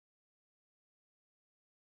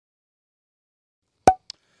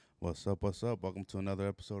What's up? What's up? Welcome to another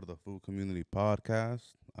episode of the Food Community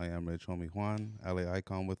Podcast. I am Rich Homie Juan, LA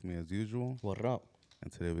Eyekon with me as usual. What up?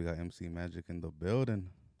 And today we got MC Magic in the building.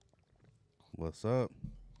 What's up?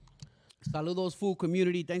 Saludos, food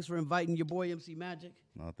community. Thanks for inviting your boy MC Magic.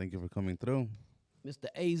 Thank you for coming through. Mr.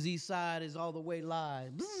 AZ side is all the way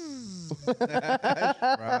live.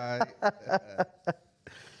 Right.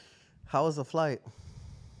 How was the flight?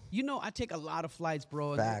 You know, I take a lot of flights,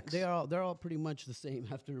 bro. Facts. They're all pretty much the same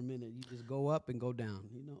after a minute. You just go up and go down.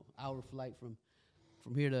 You know, hour flight from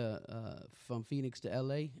here to from Phoenix to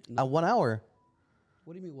LA. No, 1 hour.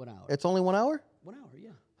 what do you mean 1 hour? It's only 1 hour? 1 hour, yeah.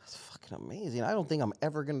 That's fucking amazing. I don't think I'm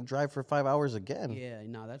ever gonna drive for 5 hours again. Yeah,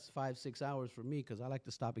 no, that's 5-6 hours for me because I like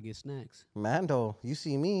to stop and get snacks. Mando, you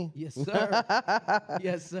see me. Yes, sir.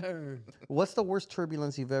 Yes, sir. What's the worst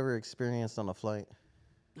turbulence you've ever experienced on a flight?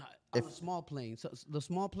 On a small plane. So the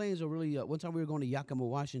small planes are really. One time we were going to Yakima,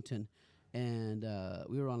 Washington, and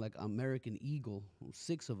we were on like American Eagle.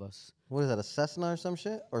 6 of us. What is that, a Cessna or some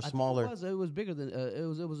shit? Or I think smaller? It was bigger than. It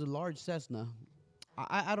was a large Cessna.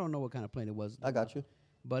 I don't know what kind of plane it was. I got you.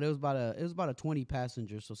 But it was about a 20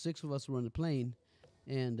 passengers. So 6 of us were on the plane,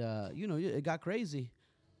 and it got crazy.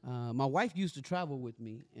 My wife used to travel with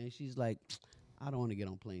me, and she's like, I don't want to get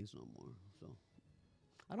on planes no more. So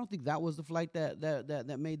I don't think that was the flight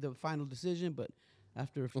that made the final decision. But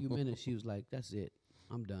after a few minutes, she was like, "That's it,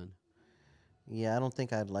 I'm done." Yeah, I don't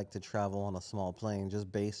think I'd like to travel on a small plane just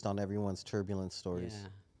based on everyone's turbulent stories. Yeah,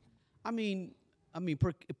 I mean,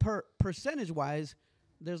 per percentage wise,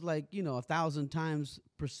 there's like 1,000 times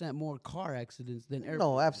percent more car accidents than airplanes.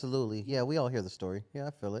 No, absolutely. Yeah, we all hear the story. Yeah,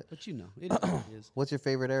 I feel it. But it is what it is. What's your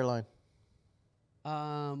favorite airline?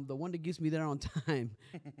 The one that gets me there on time.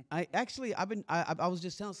 I was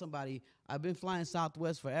just telling somebody I've been flying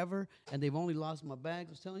Southwest forever, and they've only lost my bags.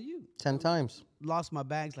 I was telling you, 10 times. lost my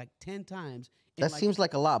bags like 10 times. That seems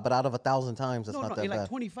like a lot, but out of 1,000 times, that's not that in like bad.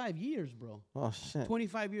 25 years, bro. Oh, shit.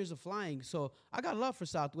 25 years of flying. So I got love for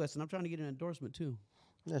Southwest, and I'm trying to get an endorsement too.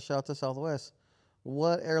 Yeah, shout out to Southwest.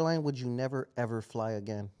 What airline would you never ever fly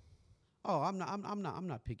again? Oh, I'm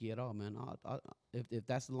not picky at all, man. If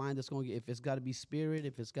that's the line that's going to get, if it's got to be Spirit,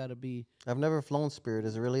 if it's got to be. I've never flown Spirit.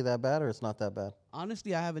 Is it really that bad, or it's not that bad?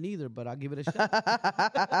 Honestly, I haven't either, but I'll give it a shot.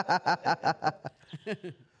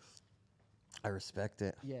 I respect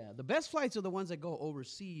it. Yeah, the best flights are the ones that go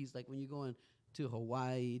overseas, like when you're going to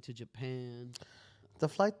Hawaii, to Japan. The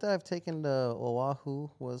flight that I've taken to Oahu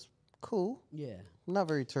was cool, Yeah. not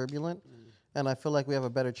very turbulent, and I feel like we have a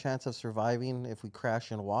better chance of surviving if we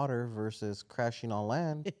crash in water versus crashing on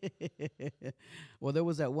land. Well, there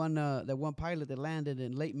was that one pilot that landed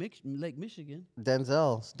in Lake Michigan.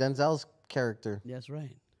 Denzel's character, That's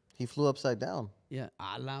right. he flew upside down, Yeah.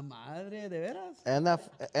 A la madre, de veras?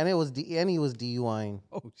 and he was DUIing.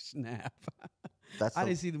 Oh, snap. That's I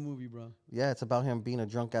didn't see the movie, bro. yeah, it's about him being a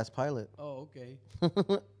drunk ass pilot. Oh, okay.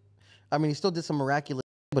 I mean, he still did some miraculous,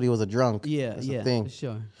 but he was a drunk. Yeah, That's yeah, the thing.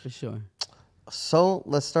 for sure. So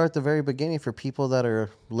let's start at the very beginning for people that are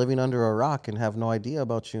living under a rock and have no idea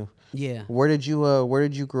about you. Yeah. Where did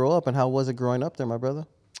you grow up, and how was it growing up there, my brother?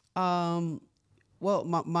 Well,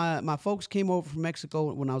 my folks came over from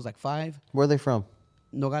Mexico when I was like 5. Where are they from?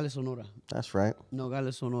 Nogales, Sonora. That's right.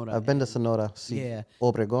 Nogales, Sonora. I've been to Sonora. Yeah.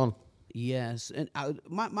 Obregón. Yes, and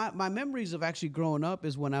my memories of actually growing up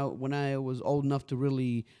is when I was old enough to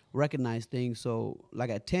really recognize things. So like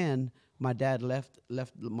at 10, my dad left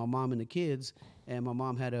my mom and the kids, and my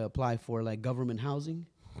mom had to apply for like government housing.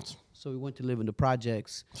 So we went to live in the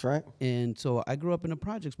projects. That's right. And so I grew up in the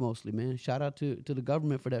projects mostly, man. Shout out to the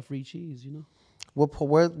government for that free cheese,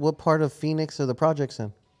 What part of Phoenix are the projects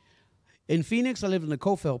in? In Phoenix, I lived in the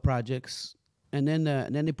Cofell projects, and then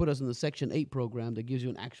they put us in the Section 8 program that gives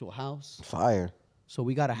you an actual house. Fire. So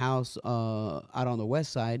we got a house out on the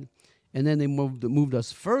west side, and then they moved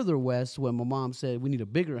us further west when my mom said we need a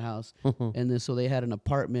bigger house, and then so they had an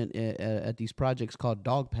apartment at these projects called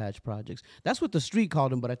Dog Patch Projects. That's what the street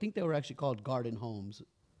called them, but I think they were actually called garden homes.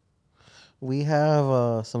 We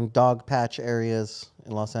have some dog patch areas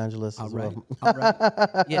in Los Angeles as well. All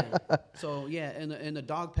right. Yeah. So yeah, and the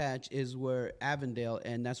Dog Patch is where Avondale,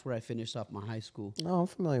 and that's where I finished off my high school. Oh, I'm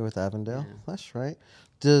familiar with Avondale. Yeah. That's right.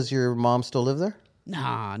 Does your mom still live there?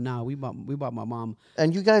 Nah, we bought my mom.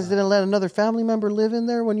 And you guys didn't let another family member live in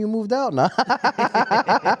there when you moved out? Nah.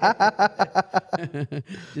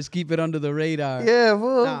 Just keep it under the radar. Yeah,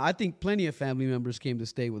 fool. Nah, I think plenty of family members came to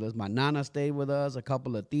stay with us. My nana stayed with us, a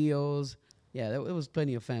couple of tios. Yeah, it was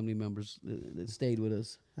plenty of family members that stayed with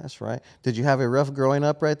us. That's right. Did you have it rough growing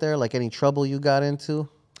up right there? Like any trouble you got into?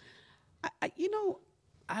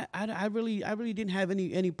 I really didn't have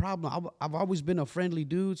any problem. I've always been a friendly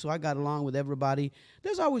dude, so I got along with everybody.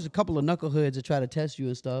 There's always a couple of knuckleheads that try to test you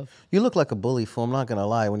and stuff. You look like a bully, fool. I'm not gonna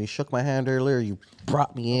lie. When you shook my hand earlier, you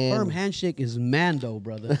brought me in. Firm handshake is Mando,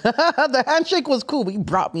 brother. The handshake was cool, but you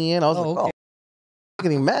brought me in. I was like, okay. oh,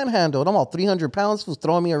 getting manhandled. I'm all 300 pounds, who's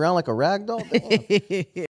throwing me around like a rag doll.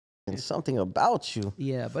 And something about you.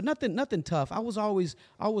 Yeah, but nothing tough. I was always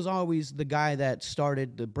the guy that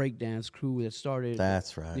started the breakdance crew. That started.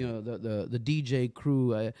 That's right. You know, the DJ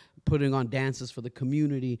crew, putting on dances for the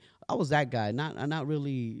community. I was that guy. Not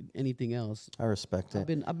really anything else. I respect it.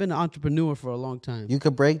 I've been an entrepreneur for a long time. You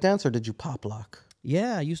could break dance, or did you pop lock?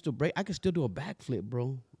 Yeah, I used to break. I could still do a backflip,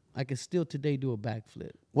 bro. I can still today do a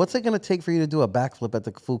backflip. What's it gonna take for you to do a backflip at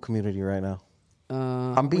the food community right now?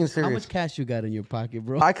 I'm being serious. How much cash you got in your pocket,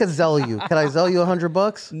 bro? I could zell you. Can I zell you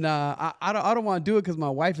 $100? Nah, I don't want to do it because my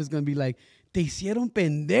wife is gonna be like, "Te hicieron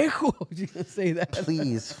pendejo." She's gonna say that.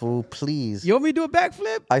 Please, fool, please. You want me to do a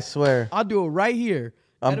backflip? I swear. I'll do it right here.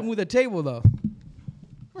 Gotta move the table though.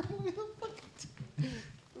 We're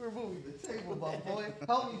moving the table, my boy.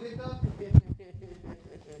 Help me, big dog.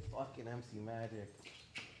 Fucking MC Magic.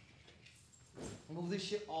 Move this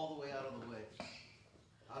shit all the way out of the way.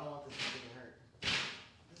 I don't want this to get hurt.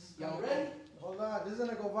 Y'all ready? Hold on, this is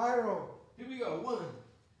gonna go viral. Here we go. One.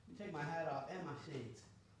 Take my hat off and my shades.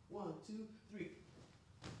 1, 2, 3.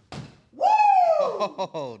 Woo!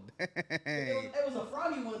 Oh, dang. It was a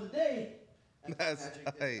froggy one today. That's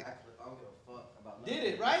tight. I don't give a fuck about Did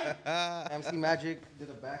it right? MC Magic did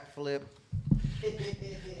a backflip.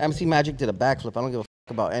 MC Magic did a backflip. I don't give a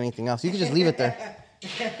fuck about anything else. You can just leave it there.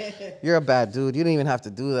 You're a bad dude. You didn't even have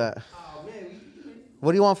to do that. Oh man.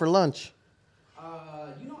 What do you want for lunch?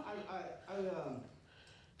 You know,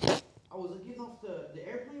 I was getting off the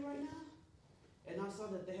airplane right now, and I saw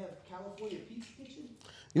that they have California Pizza Kitchen.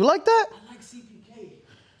 You like that? I like CPK.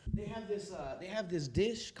 They have this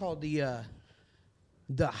dish called the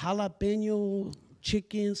jalapeno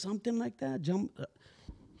chicken, something like that.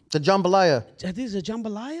 The jambalaya. This is a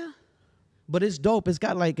jambalaya, but it's dope. It's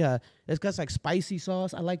got like spicy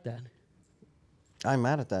sauce. I like that. I'm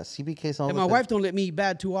mad at that. CBK sounds And my wife don't let me eat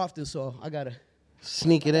bad too often, so I gotta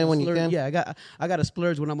sneak it in when you splurge. can. Yeah, I gotta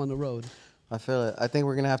splurge when I'm on the road. I feel it. I think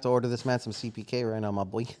we're gonna have to order this man some CPK right now, my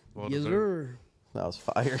boy. Well Yes, deserved. sir. That was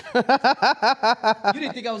fire. You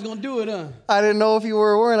didn't think I was gonna do it, huh? I didn't know if you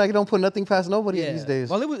were wearing. I don't put nothing past nobody these days.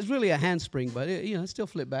 Well, it was really a handspring, but it still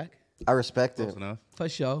flipped back I respect Close it. enough. for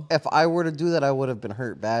sure. If I were to do that, I would have been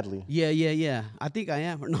hurt badly. Yeah. I think I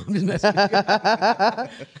am. No, I'm just messing with you.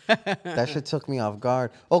 That shit took me off guard.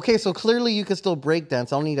 Okay, so clearly you can still break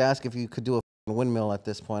dance. I don't need to ask if you could do a windmill at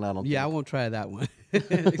this point. I don't. Yeah, I think. won't try that one,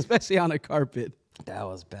 especially on a carpet. That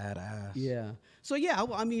was badass. Yeah. So yeah,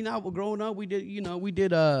 I mean, growing up, we did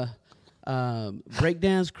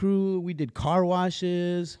breakdance crew. We did car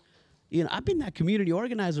washes. You know, I've been that community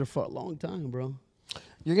organizer for a long time, bro.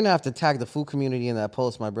 You're gonna have to tag the food community in that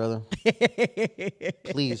post, my brother.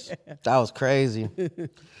 Please. That was crazy.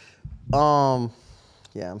 Yeah,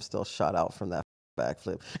 I'm still shot out from that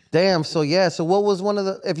backflip. Damn. So yeah. So what was one of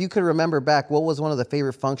the? If you could remember back, what was one of the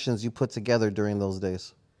favorite functions you put together during those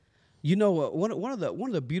days? You know, one of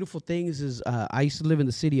the beautiful things is I used to live in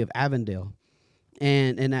the city of Avondale,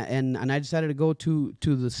 and I decided to go to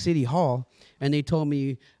the city hall, and they told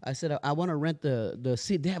me, I said I want to rent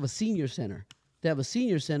the they have a senior center. They have a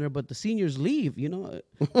senior center, but the seniors leave, you know,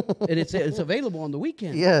 and it's available on the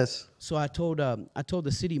weekend. Yes. So I told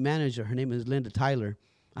the city manager, her name is Linda Tyler.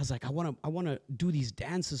 I was like, I want to do these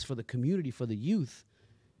dances for the community, for the youth.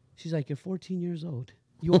 She's like, you're 14 years old.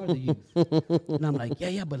 You are the youth. And I'm like,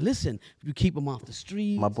 yeah, but listen, you keep them off the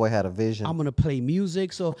street. My boy had a vision. I'm going to play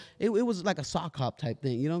music. So it was like a sock hop type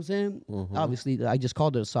thing. You know what I'm saying? Mm-hmm. Obviously, I just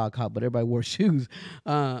called it a sock hop, but everybody wore shoes.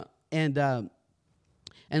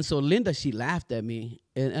 And so Linda, she laughed at me.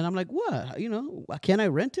 And I'm like, what? You know, can I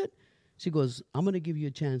rent it? She goes, I'm going to give you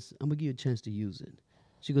a chance. I'm going to give you a chance to use it.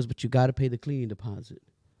 She goes, but you got to pay the cleaning deposit.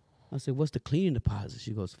 I said, what's the cleaning deposit?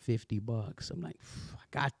 She goes, $50. I'm like, I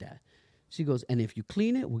got that. She goes, and if you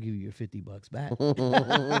clean it, we'll give you your $50 back.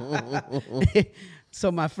 So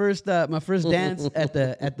my first dance at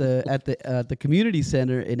the community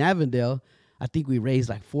center in Avondale, I think we raised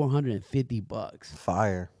like $450.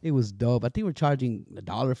 Fire. It was dope. I think we're charging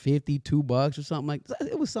 $1.50, $2 or something like that.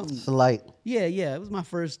 It was something. Slight. Yeah. It was my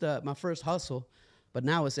first hustle. But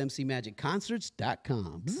now it's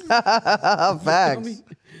mcmagicconcerts.com. Facts.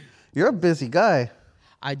 You're a busy guy.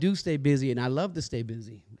 I do stay busy, and I love to stay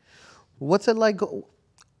busy. What's it like?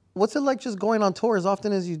 What's it like just going on tour as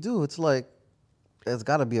often as you do? It's like It's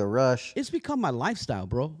got to be a rush. It's become my lifestyle,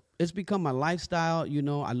 bro. It's become my lifestyle. You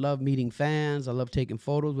know, I love meeting fans. I love taking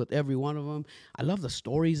photos with every one of them. I love the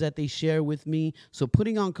stories that they share with me. So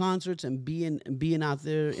putting on concerts and being out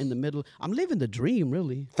there in the middle, I'm living the dream,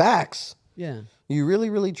 really. Facts. Yeah. You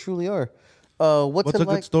really, really, truly are. What's What's it a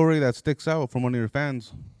like? good story that sticks out from one of your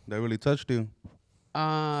fans that really touched you?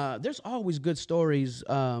 There's always good stories.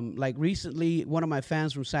 Like recently, one of my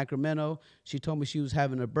fans from Sacramento, she told me she was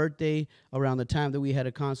having a birthday around the time that we had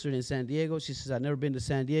a concert in San Diego. She says, I've never been to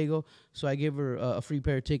San Diego, so I gave her a free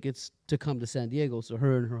pair of tickets to come to San Diego. So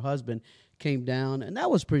her and her husband came down, and that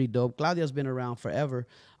was pretty dope. Claudia's been around forever.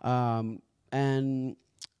 And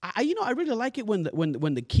I really like it when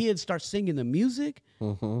the kids start singing the music.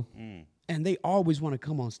 And they always want to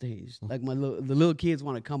come on stage. Like the little kids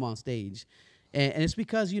want to come on stage. And it's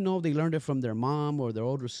because, they learned it from their mom or their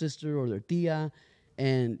older sister or their tia.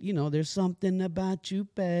 And, there's something about you,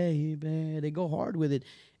 baby. They go hard with it.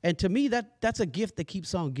 And to me, that's a gift that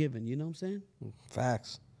keeps on giving. You know what I'm saying?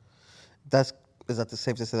 Facts. Is that the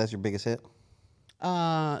safe to say that's your biggest hit?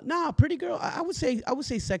 Nah, Pretty Girl. I would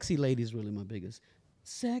say Sexy Lady is really my biggest.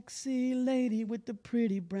 Sexy lady with the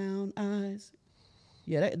pretty brown eyes.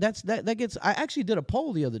 Yeah, that gets. I actually did a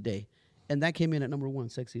poll the other day. And that came in at number 1,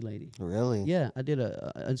 Sexy Lady. Really? Yeah, I did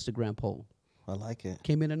a Instagram poll. I like it.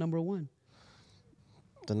 Came in at number 1.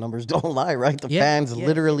 The numbers don't lie, right? The fans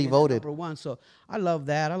literally voted. Number 1. So I love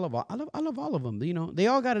that. I love all of them. They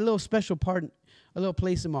all got a little special part, a little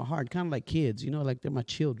place in my heart, kind of like kids. Like they're my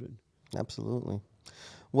children. Absolutely.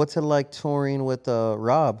 What's it like touring with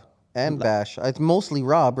Rob and Bash? It's mostly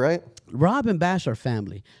Rob, right? Rob and Bash are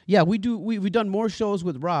family. Yeah, we do. We've done more shows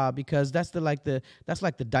with Rob because that's like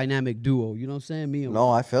the dynamic duo. You know what I'm saying? Me and No,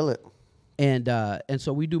 I feel it. And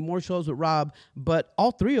so we do more shows with Rob. But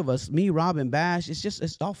all three of us, me, Rob, and Bash,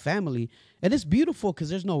 it's all family, and it's beautiful because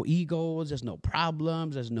there's no egos, there's no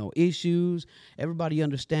problems, there's no issues. Everybody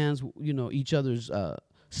understands, each other's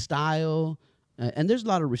style, and there's a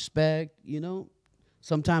lot of respect.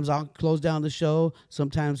 Sometimes I'll close down the show.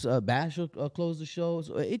 Sometimes Bash will close the show.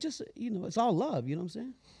 So it just, it's all love. You know what I'm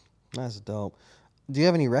saying? That's dope. Do you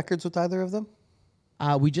have any records with either of them?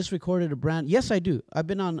 We just recorded a brand. Yes, I do. I've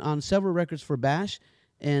been on several records for Bash,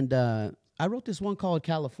 and I wrote this one called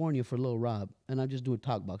California for Lil Rob, and I just do a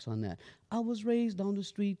talk box on that. I was raised on the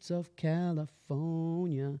streets of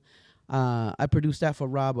California. I produced that for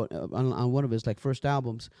Rob on one of his first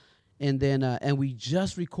albums. And then, and we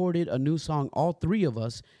just recorded a new song, all three of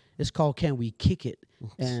us. It's called Can We Kick It?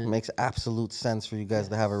 And makes absolute sense for you guys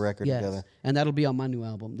to have a record together. And that'll be on my new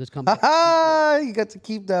album. This comes. You got to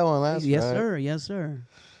keep that one. That's yes, right. sir. Yes, sir.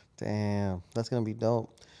 Damn, that's gonna be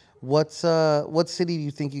dope. What city do you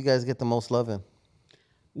think you guys get the most love in?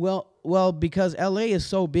 Well, because LA is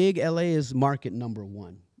so big, LA is market number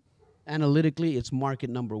 1. Analytically, it's market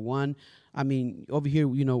number 1. I mean, over here,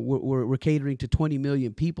 we're catering to 20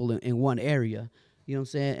 million people in one area. You know what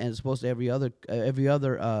I'm saying? And as opposed to every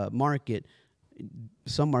other market,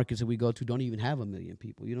 some markets that we go to don't even have 1 million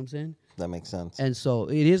people. You know what I'm saying? That makes sense. And so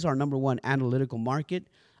it is our number 1 analytical market.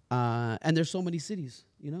 And there's so many cities,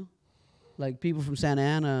 like people from Santa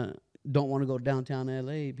Ana don't want to go downtown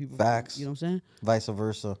LA. People, Facts. You know what I'm saying? Vice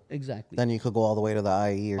versa. Exactly. Then you could go all the way to the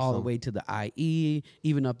IE or all something. the way to the IE,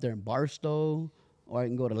 even up there in Barstow, or I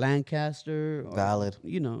can go to Lancaster. Or, Valid.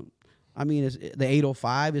 I mean, it's, the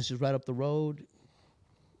 805 is just right up the road.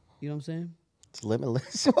 You know what I'm saying? It's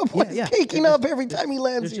limitless. My boy's caking up every time he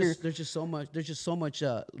lands here. There's just so much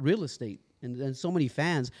real estate and so many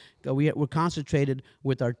fans. We're concentrated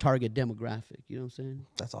with our target demographic. You know what I'm saying?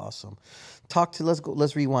 That's awesome.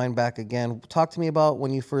 Let's rewind back again. Talk to me about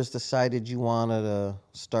when you first decided you wanted to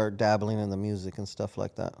start dabbling in the music and stuff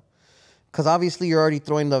like that. Because obviously you're already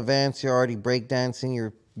throwing the events, you're already breakdancing,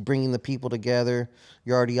 you're bringing the people together.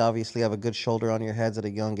 You already obviously have a good shoulder on your heads at a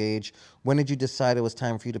young age. When did you decide it was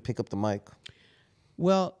time for you to pick up the mic?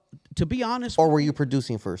 Well, to be honest... Or were you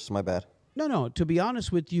producing first? My bad. No. To be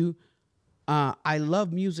honest with you, I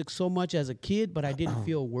loved music so much as a kid, but I didn't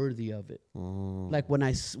feel worthy of it. Like when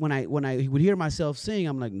I would hear myself sing,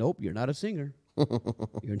 I'm like, nope, you're not a singer.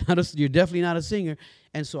 You're definitely not a singer.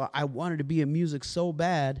 And so I wanted to be in music so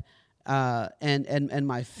bad. And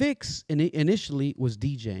my fix initially was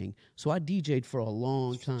DJing. So I DJ'd for a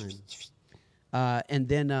long time. And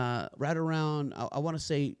then right around, I want to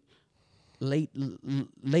say late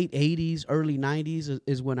 80s, early 90s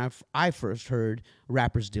is when I first heard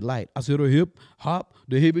Rapper's Delight. I said, a hip hop,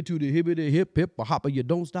 the hippie to the hippie, the hip hip, a hopper, you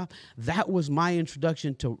don't stop. That was my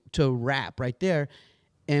introduction to rap right there.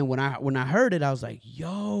 And when I heard it, I was like,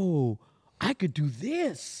 yo, I could do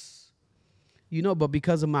this. you know. But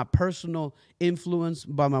because of my personal influence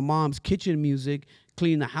by my mom's kitchen music,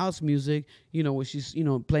 clean the house music, you know, when she's, you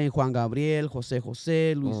know, playing Juan Gabriel,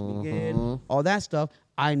 Jose, Luis Miguel, all that stuff,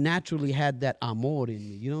 I naturally had that amor in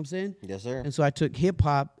me. You know what I'm saying? Yes, sir. And so I took hip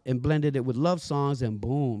hop and blended it with love songs, and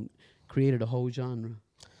boom, created a whole genre.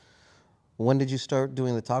 When did you start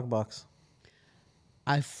doing the talk box?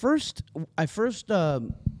 I first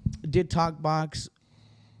did talk box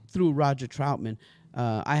through Roger Troutman.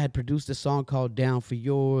 I had produced a song called "Down for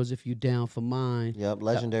Yours, If You Down for Mine." Yep,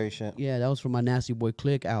 legendary shit. Yeah, that was from my Nasty Boy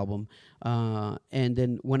Click album. And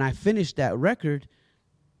then when I finished that record,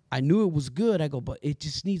 I knew it was good. I go, but it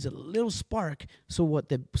just needs a little spark so what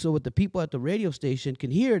the people at the radio station can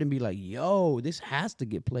hear it and be like, yo, this has to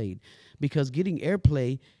get played. Because getting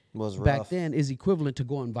airplay Was back rough. then is equivalent to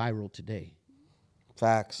going viral today.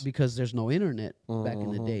 Facts. Because there's no internet back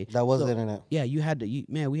in the day. That was the internet. Yeah, we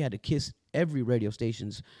had to kiss every radio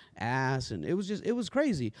station's ass, and it was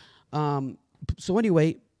crazy. So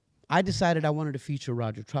anyway, I decided I wanted to feature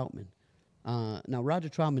Roger Troutman. Now Roger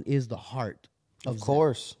Troutman is the heart Of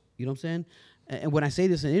course. you know what I'm saying? And when I say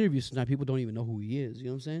this in interviews, sometimes people don't even know who he is. You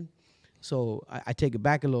know what I'm saying? So I take it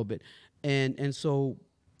back a little bit. And so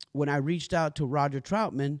when I reached out to Roger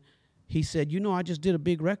Troutman, he said, you know, I just did a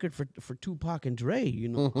big record for Tupac and Dre. You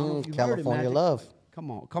know, I don't know if you heard it, California Magic. Love.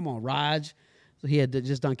 Come on, Raj. So he had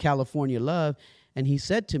just done California Love, and he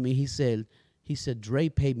said to me, he said, Dre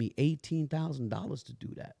paid me $18,000 to do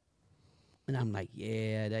that, and I'm like,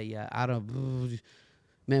 I don't,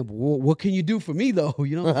 man, what can you do for me though?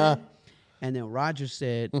 You know what I'm saying? And then Roger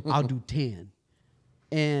said, I'll do 10,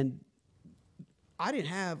 and I didn't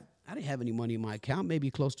have any money in my account, maybe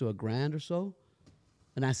close to $1,000 or so,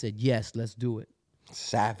 and I said, yes, let's do it.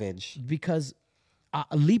 Savage. Because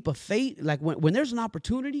a leap of faith, like when there's an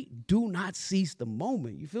opportunity, do not seize the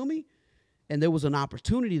moment. You feel me? And there was an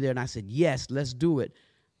opportunity there, and I said, yes, let's do it.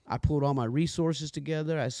 I pulled all my resources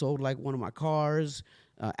together. I sold like one of my cars,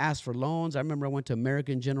 asked for loans. I remember I went to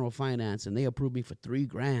American General Finance, and they approved me for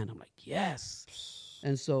 $3,000. I'm like, yes.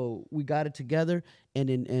 And so we got it together, and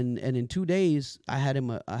in 2 days, I had him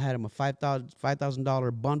a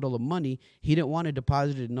 $5,000 bundle of money. He didn't want it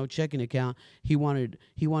deposited in no checking account. He wanted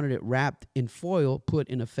it wrapped in foil, put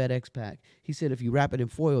in a FedEx pack. He said if you wrap it in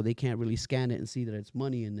foil, they can't really scan it and see that it's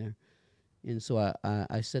money in there. And so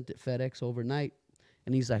I sent it FedEx overnight,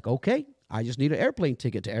 and he's like, okay, I just need an airplane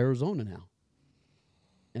ticket to Arizona now.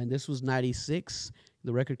 And this was 96.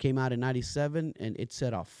 The record came out in 97, and it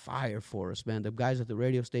set off fire for us, man. The guys at the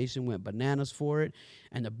radio station went bananas for it.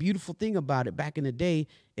 And the beautiful thing about it, back in the day,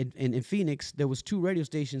 in Phoenix, there was 2 radio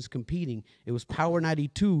stations competing. It was Power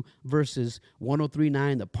 92 versus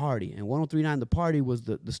 103.9 The Party. And 103.9 The Party was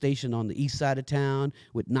the station on the east side of town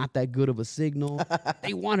with not that good of a signal.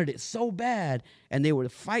 They wanted it so bad, and they were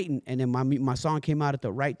fighting. And then my song came out at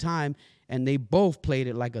the right time, and they both played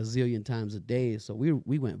it like a zillion times a day. So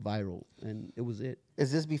we went viral, and it was it.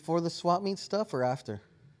 Is this before the swap meet stuff or after?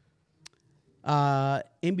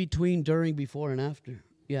 In between, during, before, and after.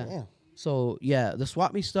 Yeah. Damn. So yeah, the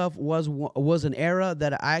swap meet stuff was an era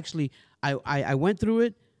that I went through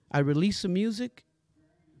it. I released some music,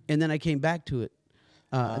 and then I came back to it.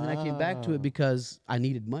 And then I came back to it because I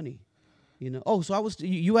needed money. You know. Oh, so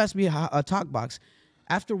you asked me a talk box.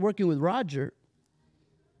 After working with Roger,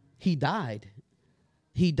 he died.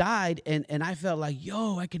 And I felt like,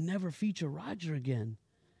 yo, I can never feature Roger again.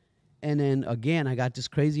 And then again, I got this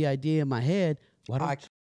crazy idea in my head. Why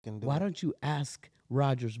don't you ask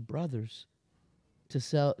Roger's brothers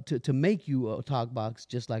to make you a talk box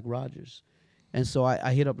just like Roger's? And so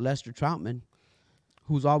I hit up Lester Troutman,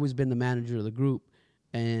 who's always been the manager of the group,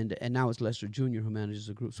 and now it's Lester Jr. who manages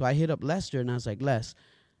the group. So I hit up Lester, and I was like, Les,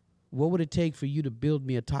 what would it take for you to build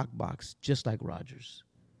me a talk box just like Roger's?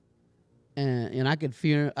 And I could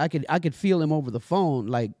feel him over the phone,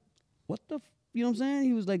 like, what the, you know what I'm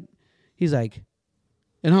saying? He's like,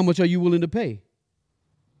 and how much are you willing to pay?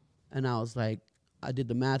 And I was like, I did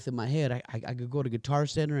the math in my head. I could go to Guitar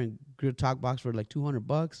Center and get a talk box for like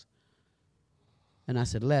 $200. And I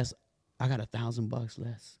said, Les, I got $1,000,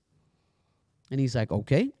 Les. And he's like,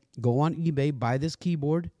 okay, go on eBay, buy this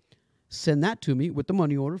keyboard, send that to me with the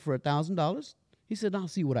money order for $1,000. He said, I'll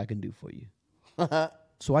see what I can do for you.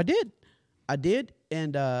 So I did.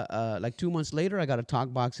 And like 2 months later, I got a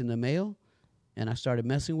talk box in the mail, and I started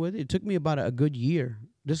messing with it. It took me about a good year.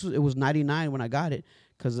 It was 99 when I got it,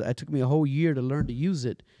 because it took me a whole year to learn to use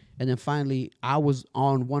it. And then finally, I was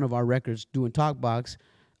on one of our records doing talk box.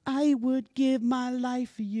 I would give my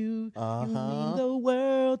life for you. You mean the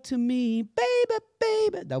world to me, baby,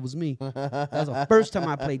 baby. That was me. That was the first time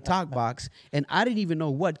I played talk box, and I didn't even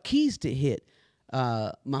know what keys to hit.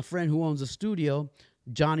 My friend who owns a studio,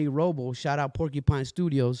 Johnny Robo, shout out Porcupine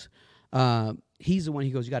Studios. He's the one.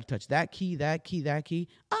 He goes, you got to touch that key, that key, that key.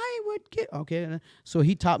 I would get okay. So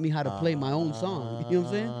he taught me how to play my own song. You know what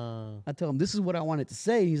I'm saying? I tell him this is what I wanted to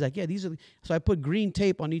say. He's like, yeah, these are. So I put green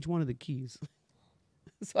tape on each one of the keys.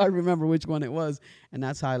 So I remember which one it was, and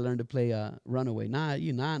that's how I learned to play Runaway. Now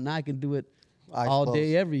I can do it all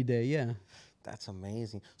day, every day. Yeah. That's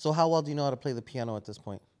amazing. So how well do you know how to play the piano at this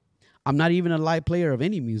point? I'm not even a live player of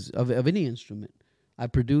any music of any instrument. I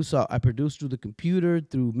produce through the computer,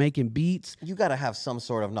 through making beats. You got to have some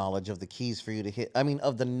sort of knowledge of the keys for you to hit. I mean,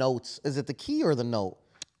 of the notes. Is it the key or the note?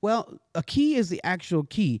 Well, a key is the actual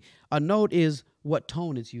key. A note is what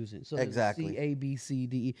tone it's using. So exactly. C, A, B, C,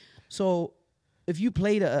 D, E. So if you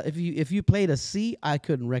played a C, I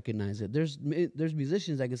couldn't recognize it. There's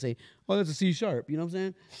musicians that can say, "Oh, that's a C sharp." You know what I'm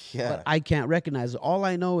saying? Yeah. But I can't recognize it. All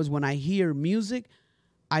I know is when I hear music,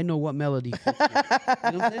 I know what melody fits with it.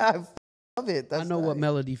 You know what I'm saying? I love it. That's I know what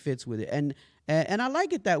melody fits with it, and I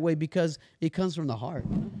like it that way because it comes from the heart.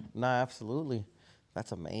 Nah, absolutely.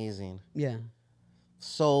 That's amazing. Yeah.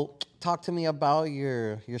 So, talk to me about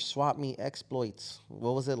your swap meet exploits.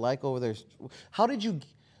 What was it like over there? How did you?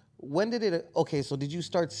 When did it? Okay, so did you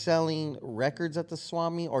start selling records at the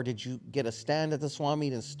swap meet, or did you get a stand at the swap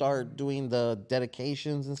meet and start doing the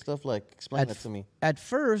dedications and stuff? Like, explain that to me. At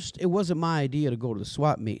first, it wasn't my idea to go to the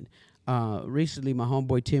swap meet. Recently, my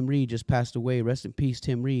homeboy Tim Reed just passed away. Rest in peace,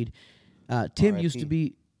 Tim Reed. Tim used to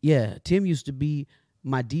be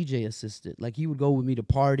my DJ assistant. Like, he would go with me to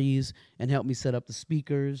parties and help me set up the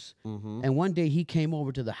speakers. Mm-hmm. And one day he came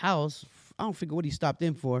over to the house. I don't forget what he stopped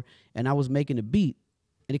in for, and I was making a beat,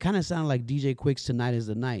 and it kind of sounded like DJ Quick's "Tonight Is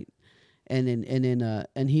the Night." And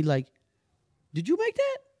then he like, "Did you make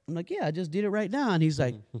that?" I'm like, "Yeah, I just did it right now." And he's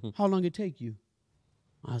like, "How long it take you?"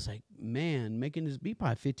 I was like, "Man, making this beat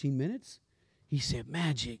probably 15 minutes." He said,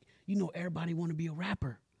 "Magic, you know everybody want to be a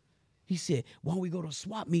rapper." He said, "Why don't we go to a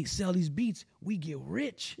swap meet, sell these beats? We get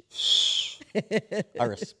rich." I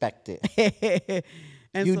respect it.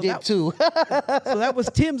 And you so did too. So that was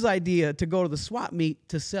Tim's idea, to go to the swap meet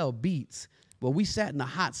to sell beats. Well, we sat in the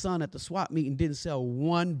hot sun at the swap meet and didn't sell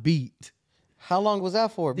one beat. How long was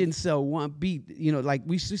that for? Didn't sell one beat. You know, like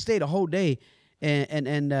we stayed a whole day.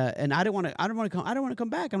 And I didn't want to come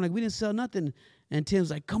back. I'm like, we didn't sell nothing. And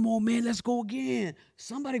Tim's like, "Come on, man, let's go again.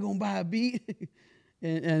 Somebody gonna buy a beat."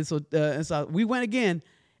 and so we went again,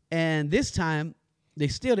 and this time they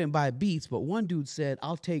still didn't buy beats. But one dude said,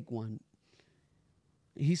 "I'll take one."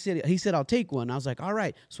 He said, "I'll take one." I was like, "All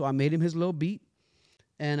right." So I made him his little beat,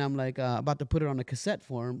 and I'm like about to put it on a cassette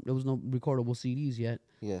for him. There was no recordable CDs yet.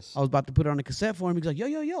 Yes. I was about to put it on a cassette for him. He's like, "Yo,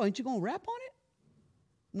 ain't you gonna rap on it?"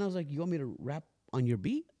 And I was like, "You want me to rap on your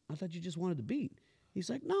beat? I thought you just wanted the beat." He's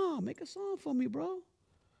like, "No, make a song for me, bro."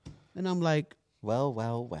 And I'm like, well.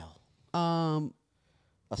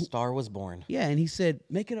 A star was born. Yeah, and he said,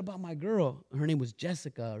 "Make it about my girl. Her name was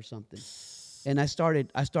Jessica or something." And I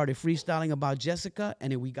started freestyling about Jessica,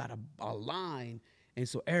 and then we got a line. And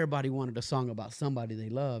so everybody wanted a song about somebody they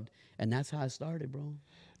loved. And that's how it started, bro.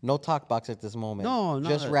 No talk box at this moment. No.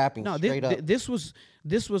 Just rapping straight up. This was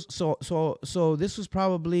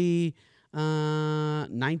probably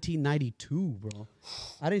 1992, bro.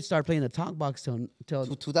 I didn't start playing the talk box till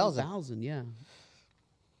 2000. Yeah.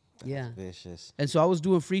 That's vicious. And so I was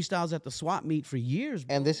doing freestyles at the swap meet for years,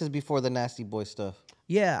 bro. And this is before the Nasty Boy stuff.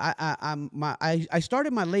 Yeah, I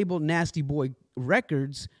started my label Nasty Boy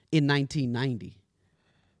Records in 1990.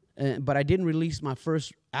 But I didn't release my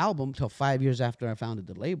first album till 5 years after I founded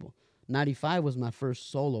the label. 95 was my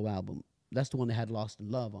first solo album. That's the one that had Lost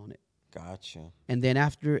in Love on it. Gotcha. And then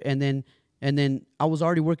and then I was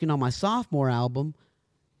already working on my sophomore album.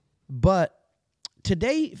 But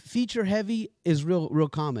today, feature heavy is real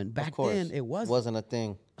common. Back then, it wasn't a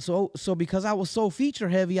thing. So because I was so feature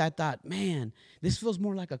heavy, I thought, man, this feels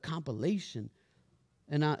more like a compilation.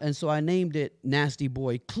 And so I named it Nasty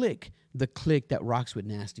Boy Click, the clique that rocks with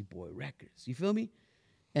Nasty Boy Records. You feel me?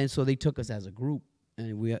 And so they took us as a group, and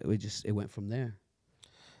it went from there.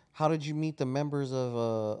 How did you meet the members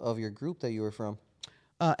of your group that you were from?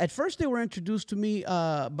 At first, they were introduced to me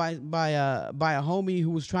by a homie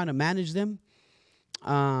who was trying to manage them.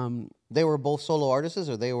 They were both solo artists,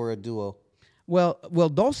 or they were a duo? Well,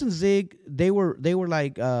 Dos and Zig, they were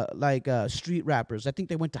like street rappers. I think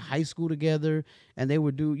they went to high school together, and they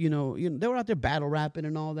would do, they were out there battle rapping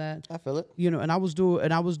and all that. I feel it. And I was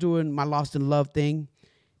doing my Lost in Love thing,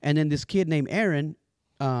 and then this kid named Aaron,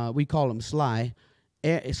 we call him Sly.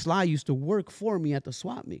 Sly used to work for me at the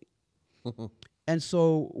swap meet. And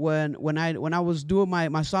so when I was doing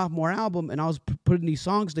my sophomore album and I was putting these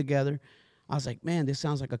songs together, I was like, man, this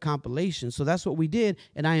sounds like a compilation. So that's what we did.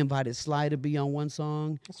 And I invited Sly to be on one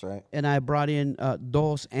song. That's right. And I brought in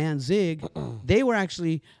Dos and Zig. They were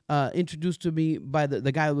actually introduced to me by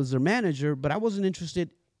the guy who was their manager, but I wasn't interested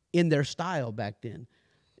in their style back then.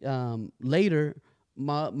 Later,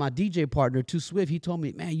 my DJ partner, Too Swift, he told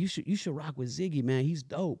me, man, you should rock with Ziggy, man. He's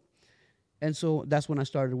dope. And so that's when I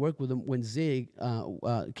started to work with him, when Zig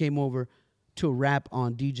came over to rap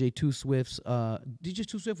on DJ Too Swift's. DJ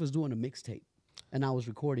Too Swift was doing a mixtape, and I was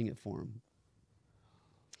recording it for him.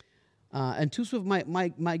 And Too Swift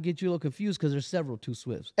might get you a little confused because there's several Too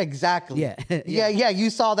Swifts. Exactly. Yeah. yeah. You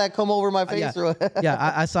saw that come over my face.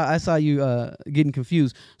 I saw you getting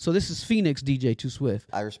confused. So this is Phoenix DJ Too Swift.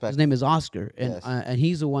 I respect. His name is Oscar, and Yes. And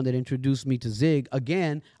he's the one that introduced me to Zig.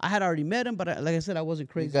 Again, I had already met him, but like I said, I wasn't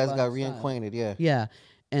crazy. You guys about got his style. reacquainted, yeah. Yeah,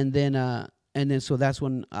 and then so that's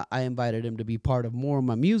when I invited him to be part of more of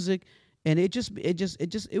my music, and it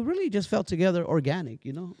really just felt together organic,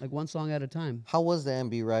 you know, like one song at a time. How was the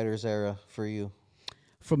MB Writers era for you?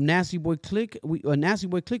 From Nasty Boy Click, we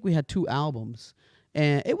had 2 albums,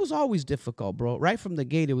 and it was always difficult, bro. Right from the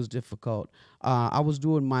gate, it was difficult. I was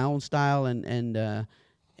doing my own style, and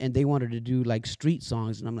they wanted to do like street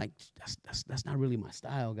songs, and I'm like, that's not really my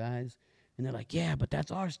style, guys. And they're like, yeah, but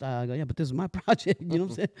that's our style. I go, yeah, but this is my project. You know what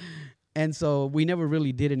I'm saying? And so we never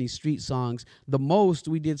really did any street songs. The most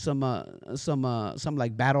we did some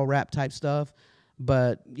like battle rap type stuff,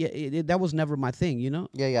 but yeah, that was never my thing, you know.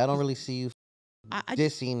 Yeah. I don't really see you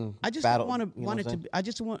dissing. I just battle.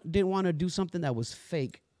 didn't want to do something that was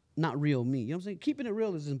fake, not real me. You know what I'm saying? Keeping it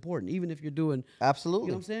real is important, even if you're doing. Absolutely.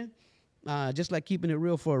 You know what I'm saying? Just like keeping it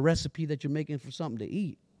real for a recipe that you're making for something to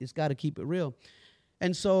eat, it's got to keep it real.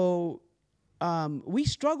 And so. We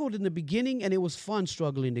struggled in the beginning, and it was fun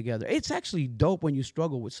struggling together. It's actually dope when you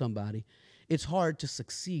struggle with somebody. It's hard to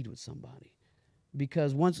succeed with somebody,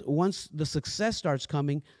 because once the success starts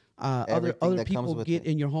coming, other people get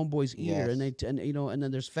in your homeboy's ear, yes. and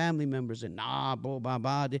then there's family members and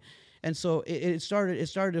blah. And so it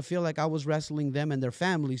started to feel like I was wrestling them and their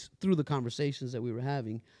families through the conversations that we were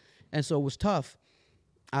having, and so it was tough.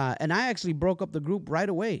 And I actually broke up the group right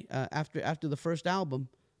away after the first album.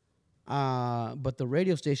 But the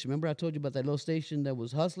radio station, remember I told you about that little station that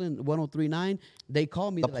was hustling, 103.9? They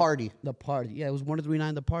called me. The Party. The Party. Yeah, it was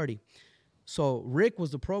 103.9, The Party. So Rick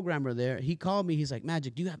was the programmer there. He called me. He's like,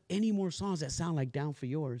 Magic, do you have any more songs that sound like Down for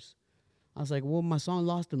Yours? I was like, well, my song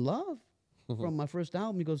Lost in Love from my first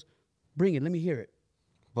album. He goes, bring it. Let me hear it.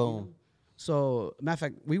 Boom. So, matter of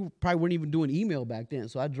fact, we probably weren't even doing email back then.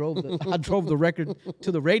 So I drove the record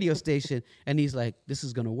to the radio station, and he's like, "This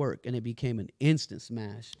is gonna work," and it became an instant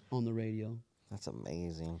smash on the radio. That's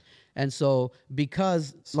amazing. And so,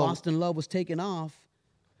 because Lost in Love was taken off,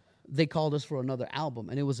 they called us for another album,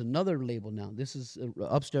 and it was another label now. This is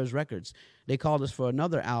Upstairs Records. They called us for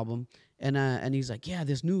another album, and he's like, "Yeah,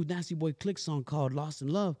 this new Nasty Boy Click song called Lost in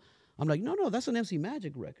Love." I'm like, "No, that's an MC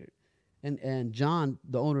Magic record." And John,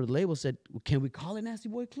 the owner of the label, said, well, can we call it Nasty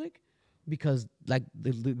Boy Click? Because like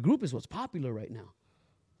the group is what's popular right now.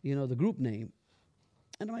 You know, the group name.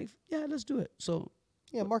 And I'm like, yeah, let's do it. So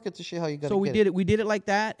yeah, market the shit how you got to So we did it. We did it like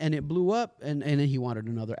that, and it blew up, and then he wanted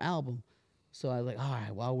another album. So I was like, all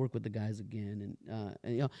right, well, I'll work with the guys again, and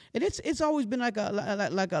you know, and it's always been like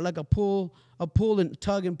a pull and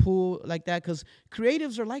tug and pull like that, because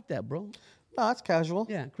creatives are like that, bro. No, it's casual.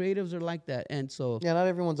 Yeah, creatives are like that, and so yeah, not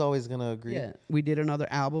everyone's always gonna agree. Yeah, we did another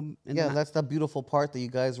album. And yeah, that's the beautiful part, that you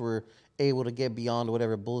guys were able to get beyond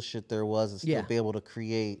whatever bullshit there was and still be able to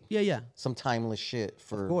create. Some timeless shit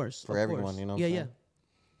for everyone. You know. Yeah.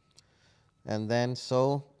 And then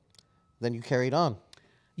then you carried on.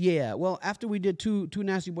 Yeah. Well, after we did two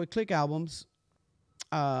Nasty Boy Click albums,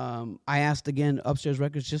 I asked again Upstairs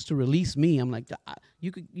Records just to release me. I'm like,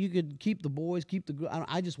 you could keep the boys, keep the group.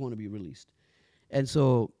 I just want to be released. And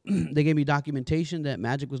so they gave me documentation that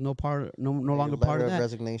Magic was no longer part of that.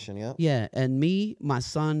 Resignation, yeah. Yeah, and me, my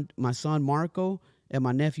son Marco, and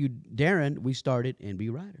my nephew Darren, we started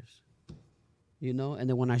NB Riders. You know, and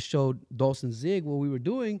then when I showed Dos and Zig what we were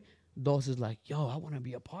doing, Dos is like, yo, I want to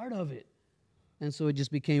be a part of it. And so it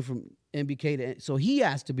just became from NBK to, so he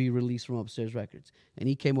asked to be released from Upstairs Records, and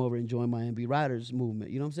he came over and joined my NB Riders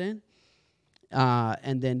movement. You know what I'm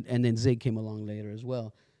saying? And then Zig came along later as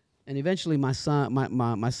well. And eventually, my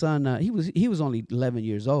son, he was only 11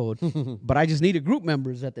 years old, but I just needed group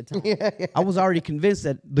members at the time. I was already convinced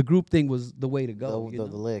that the group thing was the way to go. The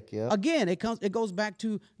lick, yeah. Again, it goes back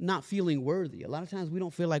to not feeling worthy. A lot of times we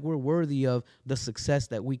don't feel like we're worthy of the success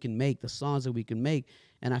that we can make, the songs that we can make.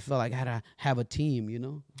 And I felt like I had to have a team, you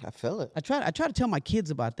know. I feel it. I try to tell my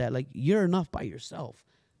kids about that. Like, you're enough by yourself.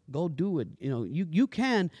 Go do it. You know, you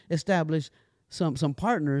can establish some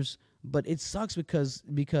partners, but it sucks because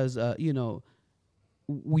you know,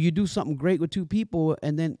 when you do something great with two people,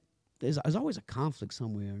 and then there's always a conflict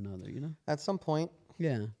somewhere or another. You know. At some point.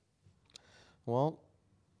 Yeah. Well,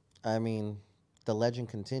 I mean, the legend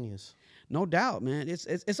continues. No doubt, man.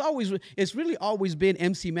 It's really always been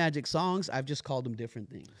MC Magic songs. I've just called them different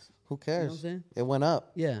things. Who cares? You know what I'm saying? It went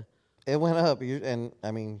up. Yeah. It went up. And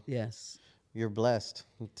I mean, Yes. you're blessed,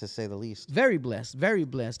 to say the least. Very blessed. Very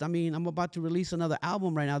blessed. I mean, I'm about to release another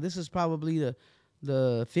album right now. This is probably the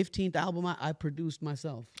 15th album I produced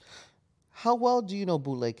myself. How well do you know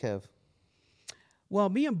Bootleg Kev? Well,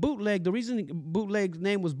 me and Bootleg, the reason Bootleg's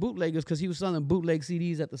name was Bootleg is because he was selling bootleg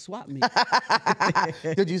CDs at the swap meet.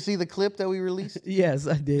 Did you see the clip that we released? Yes,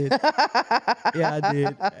 I did. Yeah, I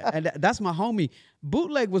did. And that's my homie.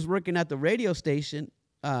 Bootleg was working at the radio station.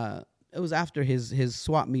 It was after his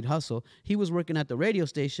swap meet hustle. He was working at the radio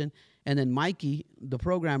station, and then Mikey, the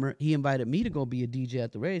programmer, he invited me to go be a DJ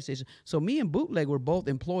at the radio station. So me and Bootleg were both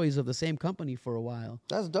employees of the same company for a while.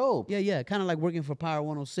 That's dope. Yeah, kind of like working for Power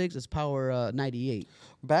 106. It's Power 98.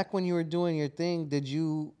 Back when you were doing your thing, did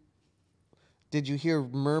you hear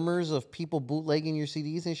murmurs of people bootlegging your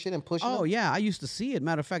CDs and shit and pushing them? Oh yeah, I used to see it.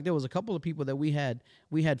 Matter of fact, there was a couple of people that we had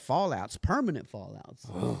fallouts, permanent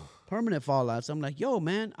fallouts. Permanent fallouts. I'm like, yo,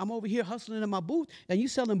 man, I'm over here hustling in my booth, and you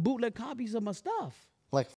selling bootleg copies of my stuff.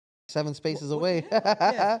 Like 7 spaces away.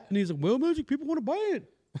 Yeah. And he's like, well, Magic, people want to buy it.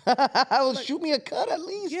 Well, shoot me a cut at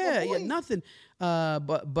least. Yeah, nothing.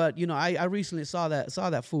 But you know, I recently saw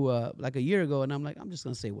that fool like a year ago, and I'm like, I'm just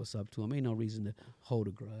gonna say what's up to him. Ain't no reason to hold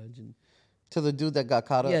a grudge. And To the dude that got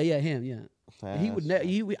caught up? yeah, him, yeah. He would. That's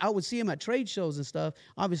I would see him at trade shows and stuff.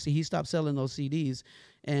 Obviously, he stopped selling those CDs,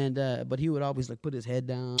 and but he would always like put his head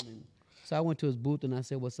down. And so I went to his booth and I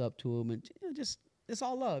said, "What's up?" to him, and you know, just it's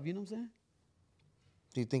all love. You know what I'm saying?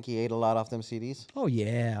 Do you think he ate a lot off them CDs? Oh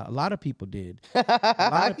yeah, a lot of people did. A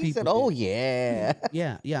lot of He people said, "Oh did.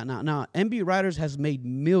 yeah." Yeah. Now, MB Riders has made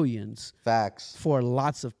millions Facts. for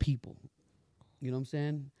lots of people. You know what I'm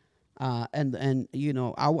saying? And you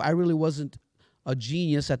know, I really wasn't a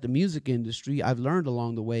genius at the music industry. I've learned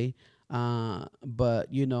along the way.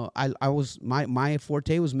 But you know, I was my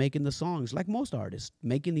forte was making the songs, like most artists,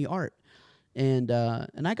 making the art. And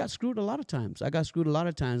I got screwed a lot of times.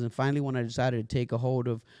 And finally, when I decided to take a hold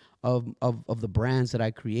of the brands that I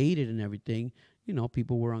created and everything, you know,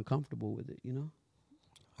 people were uncomfortable with it, you know.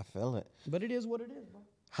 I feel it. But it is what it is, bro.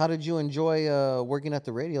 How did you enjoy working at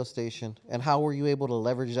the radio station? And how were you able to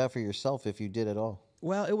leverage that for yourself, if you did at all?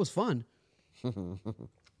 Well, it was fun.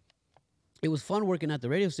 It was fun working at the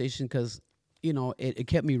radio station because, you know, it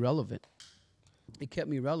kept me relevant. It kept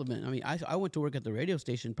me relevant. I mean, I went to work at the radio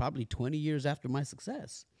station probably 20 years after my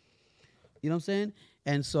success. You know what I'm saying?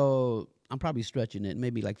 And so I'm probably stretching it,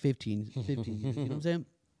 maybe like 15 years. You know what I'm saying?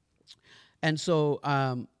 And so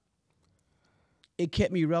it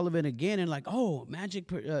kept me relevant again, and like, oh, Magic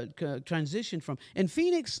transition from in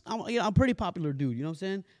Phoenix. I'm a pretty popular dude. You know what I'm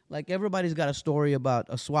saying? Like everybody's got a story about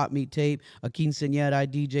a swap meet tape, a quinceañera I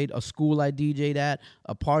DJ'd, a school I DJ'd at,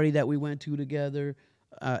 a party that we went to together.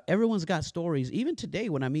 Everyone's got stories. Even today,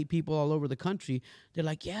 when I meet people all over the country, they're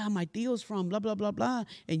like, yeah, my Theo's from blah, blah, blah, blah.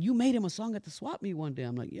 And you made him a song at the swap meet one day.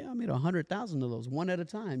 I'm like, yeah, I made 100,000 of those, one at a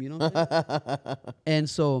time. You know what I'm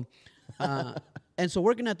saying? And so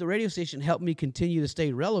working at the radio station helped me continue to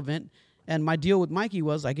stay relevant. And my deal with Mikey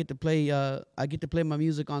was I get to play my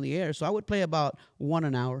music on the air. So I would play about 1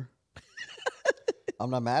 an hour. I'm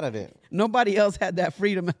not mad at it. Nobody else had that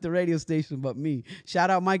freedom at the radio station but me. Shout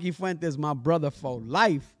out Mikey Fuentes, my brother for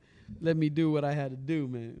life. Let me do what I had to do,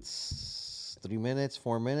 man. 3 minutes,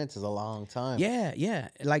 4 minutes is a long time. Yeah.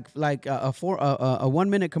 Like a 1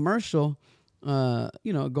 minute commercial,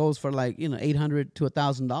 you know, goes for like, you know, $800 to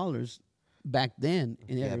 $1,000 back then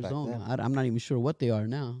in Arizona. I'm not even sure what they are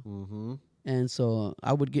now. Mm-hmm. And so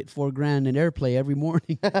I would get $4,000 in airplay every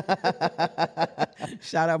morning.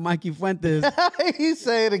 Shout out Mikey Fuentes. You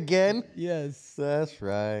say it again. Yes. That's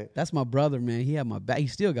right. That's my brother, man. He had my back. He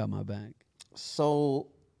still got my back. So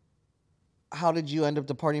how did you end up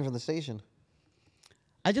departing from the station?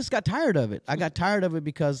 I just got tired of it. I got tired of it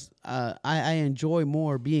because I enjoy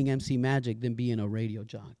more being MC Magic than being a radio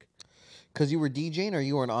jock. Because you were DJing or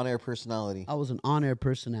you were an on-air personality? I was an on-air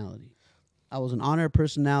personality.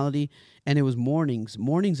 And it was mornings.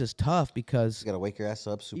 Mornings is tough because You got to wake your ass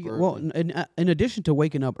up super well, early. in addition to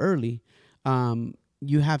waking up early,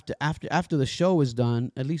 you have to after the show is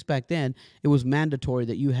done. At least back then, it was mandatory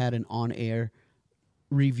that you had an on-air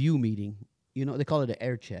review meeting. You know, they call it an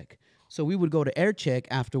air check. So we would go to air check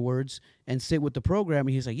afterwards and sit with the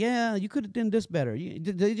programmer. He's like, "Yeah, you could have done this better."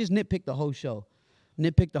 They just nitpick the whole show.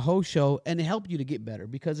 nitpick the whole show, and it helped you to get better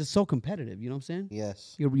because it's so competitive. You know what I'm saying?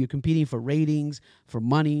 Yes. You're competing for ratings, for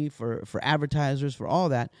money, for advertisers, for all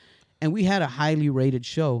that. And we had a highly rated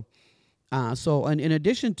show. So in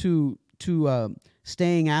addition to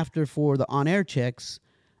staying after for the on-air checks,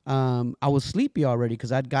 I was sleepy already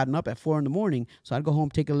because I'd gotten up at 4 a.m. So I'd go home,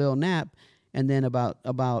 take a little nap, and then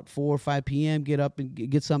about 4 or 5 p.m. get up and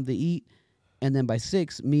get something to eat. And then by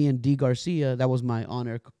 6, me and D Garcia, that was my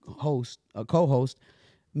on-air co-host,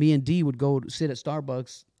 me and D would go sit at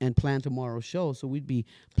Starbucks and plan tomorrow's show. So we'd be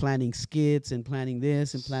planning skits and planning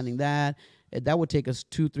this and planning that. And that would take us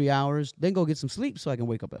 2-3 hours. Then go get some sleep so I can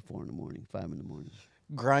wake up at 4 a.m, 5 a.m.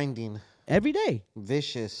 Grinding. Every day.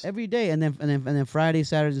 Vicious. Every day. And then Fridays,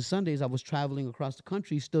 Saturdays, and Sundays, I was traveling across the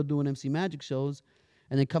country, still doing MC Magic shows,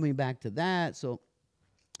 and then coming back to that. So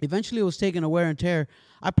eventually it was taking a wear and tear.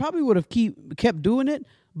 I probably would have kept doing it,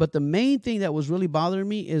 but the main thing that was really bothering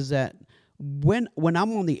me is that when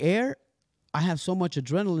I'm on the air, I have so much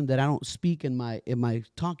adrenaline that I don't speak in my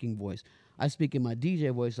talking voice. I speak in my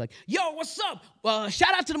DJ voice, like, yo, what's up?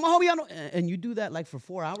 Shout out to the homie. And you do that like for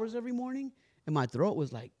 4 hours every morning, and my throat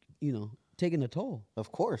was like, taking a toll.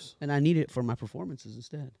 Of course. And I need it for my performances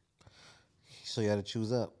instead. So you had to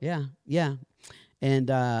choose up. Yeah. And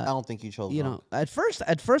I don't think you chose wrong. At first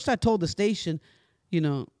I told the station,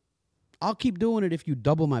 I'll keep doing it if you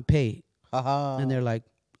double my pay. And they're like,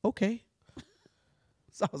 okay.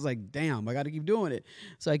 So I was like, damn, I got to keep doing it.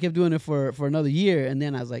 So I kept doing it for another year. And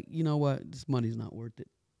then I was like, you know what? This money's not worth it.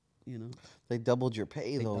 They doubled your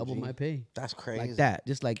pay, They though. doubled my pay. That's crazy. Like that.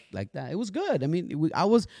 Just like that. It was good. I mean, I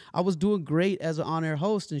was doing great as an on-air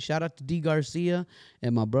host. And shout out to D. Garcia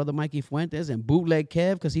and my brother Mikey Fuentes and Bootleg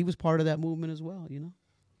Kev, because he was part of that movement as well,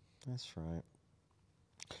 That's right.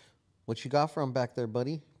 What you got from back there,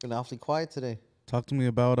 buddy? Been awfully quiet today. Talk to me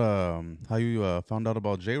about how you found out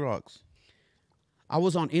about J-Rocks. I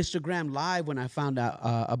was on Instagram Live when I found out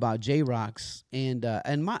about J-Rocks, and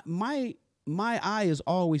my eye is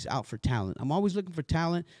always out for talent. I'm always looking for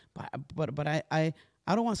talent, but I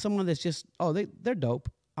don't want someone that's just they're dope.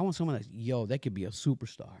 I want someone that's they could be a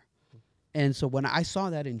superstar. And so when I saw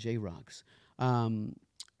that in J-Rocks,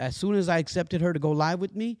 as soon as I accepted her to go live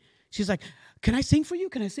with me, she's like, "Can I sing for you?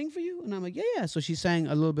 Can I sing for you?" And I'm like, "Yeah." So she sang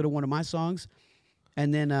a little bit of one of my songs.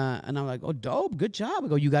 And then and I'm like, "Oh, dope, good job." I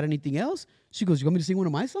go, "You got anything else?" She goes, "You want me to sing one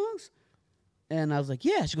of my songs?" And I was like,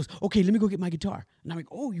 "Yeah." She goes, "Okay, let me go get my guitar." And I'm like,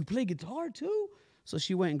 "Oh, you play guitar too?" So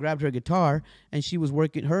she went and grabbed her guitar, and she was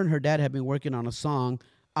working. Her and her dad had been working on a song,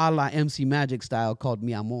 a la MC Magic style, called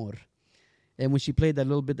Mi Amor. And when she played that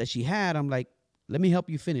little bit that she had, I'm like, "Let me help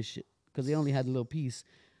you finish it," because they only had a little piece.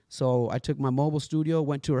 So I took my mobile studio,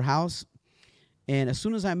 went to her house. And as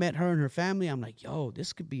soon as I met her and her family, I'm like, yo,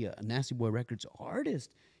 this could be a Nasty Boy Records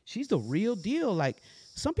artist. She's the real deal. Like,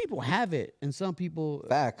 some people have it, and some people...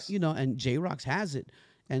 Facts. And J-Rocks has it.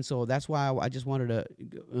 And so that's why I just wanted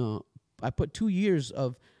to... I put 2 years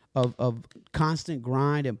of constant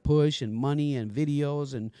grind and push and money and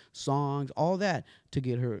videos and songs, all that, to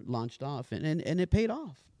get her launched off. And it paid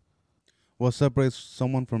off. What separates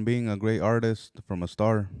someone from being a great artist from a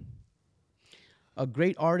star? A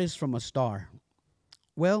great artist from a star.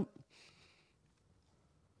 Well,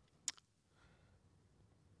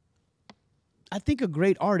 I think a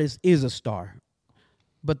great artist is a star,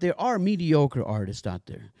 but there are mediocre artists out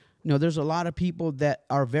there. There's a lot of people that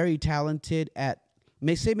are very talented at,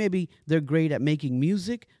 maybe they're great at making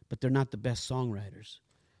music, but they're not the best songwriters.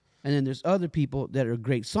 And then there's other people that are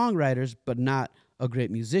great songwriters, but not a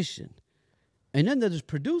great musician. And then there's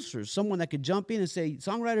producers, someone that could jump in and say,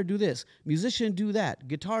 songwriter, do this, musician, do that,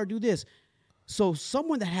 guitar, do this. So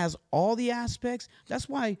someone that has all the aspects, that's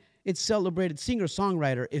why it's celebrated.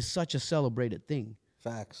 Singer-songwriter is such a celebrated thing.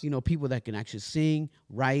 Facts. People that can actually sing,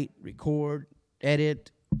 write, record,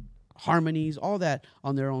 edit, harmonies, all that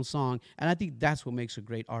on their own song. And I think that's what makes a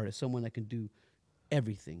great artist, someone that can do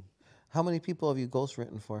everything. How many people have you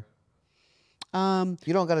ghostwritten for?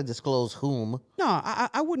 You don't got to disclose whom. No,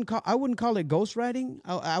 I wouldn't call it ghostwriting.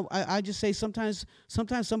 I just say sometimes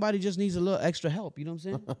somebody just needs a little extra help. You know what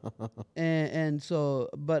I'm saying? and so,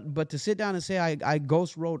 but to sit down and say I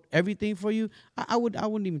ghost wrote everything for you, I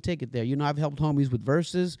wouldn't even take it there. I've helped homies with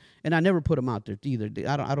verses, and I never put them out there either.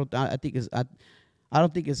 I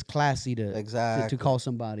don't think it's classy to call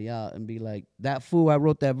somebody out and be like, that fool, I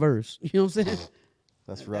wrote that verse. You know what I'm saying?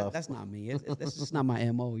 That's rough. That's not me. That's just not my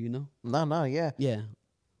MO, No, yeah. Yeah.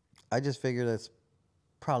 I just figured that's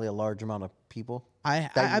probably a large amount of people.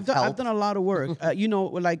 I've done a lot of work. Like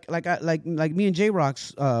me and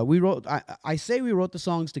J-Rocks, we wrote. I say we wrote the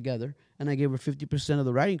songs together, and I gave her 50% of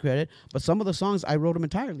the writing credit. But some of the songs I wrote them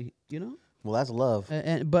entirely. Well, that's love.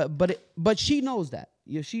 But she knows that.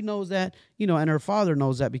 Yeah, she knows that. And her father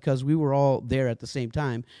knows that because we were all there at the same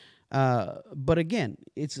time. But again,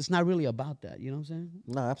 it's not really about that. You know what I'm saying?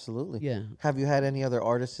 No, absolutely. Yeah. Have you had any other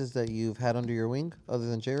artists that you've had under your wing other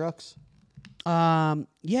than J-Rocks? Yeah.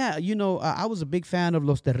 I was a big fan of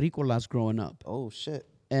Los Terrícolas growing up. Oh, shit.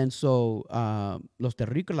 And so Los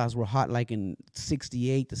Terrícolas were hot like in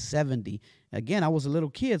 68 to 70. Again, I was a little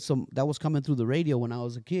kid, so that was coming through the radio when I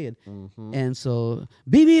was a kid. Mm-hmm. And so,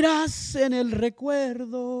 vivirás en el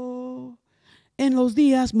recuerdo, en los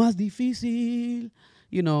días más difícil.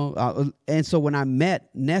 And so when I met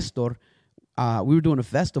Nestor, we were doing a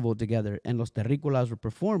festival together, and Los Terrícolas were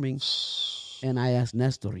performing. And I asked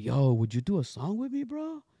Nestor, yo, would you do a song with me,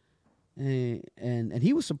 bro? And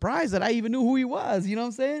he was surprised that I even knew who he was. You know what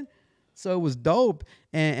I'm saying? So it was dope.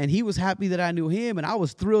 And he was happy that I knew him, and I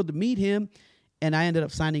was thrilled to meet him. And I ended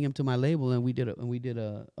up signing him to my label, and we did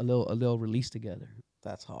a little release together.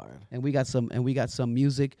 That's hard. And we got some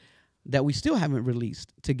music that we still haven't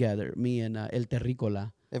released together, me and El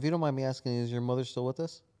Terrícola. If you don't mind me asking, is your mother still with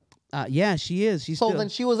us? Yeah, she is. She's so still, then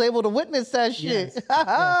she was able to witness that shit. Yes.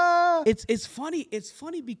 Yeah. It's funny. It's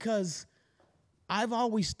funny because I've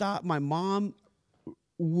always thought my mom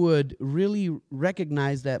would really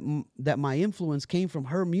recognize that my influence came from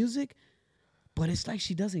her music, but it's like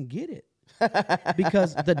she doesn't get it.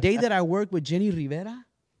 Because the day that I worked with Jenny Rivera,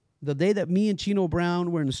 the day that me and Chino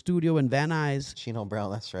Brown were in the studio in Van Nuys. Chino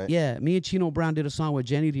Brown, that's right. Yeah, me and Chino Brown did a song with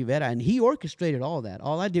Jenny Rivera, and he orchestrated all that.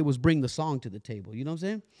 All I did was bring the song to the table. You know what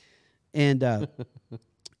I'm saying? And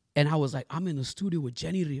and I was like, I'm in the studio with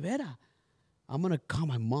Jenny Rivera. I'm going to call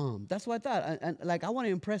my mom. That's what I thought. I want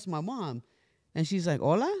to impress my mom. And she's like,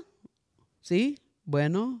 hola? Sí?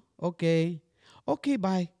 Bueno? Okay. Okay,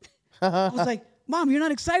 bye. I was like, Mom, you're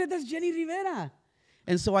not excited? That's Jenny Rivera.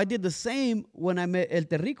 And so I did the same when I met El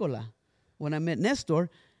Terrícola, when I met Nestor.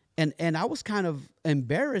 And I was kind of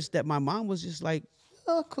embarrassed that my mom was just like,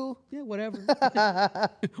 oh, cool. Yeah, whatever.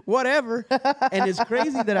 Whatever. And it's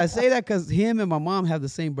crazy that I say that because him and my mom have the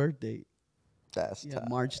same birthday. That's tough.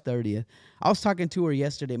 March 30th. I was talking to her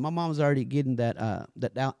yesterday. My mom's already getting that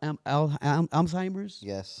Alzheimer's.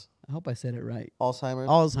 Yes. I hope I said it right.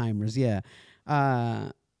 Alzheimer's, yeah.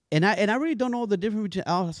 And I really don't know the difference between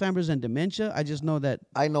Alzheimer's and dementia. I just know that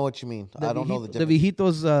I know what you mean. I don't know the difference. The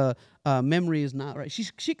viejito's memory is not right.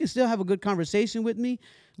 She can still have a good conversation with me,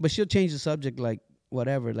 but she'll change the subject like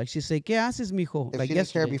whatever. Like she'll say, ¿Qué haces, mijo? If like she didn't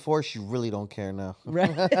care before, she really don't care now.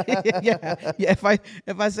 Right? yeah. If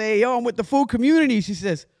I say, yo, I'm with the full community, she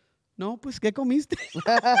says, no, pues ¿qué comiste?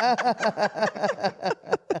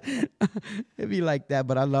 It'd be like that,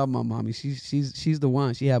 but I love my mommy. She's the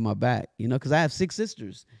one. She had my back, because I have 6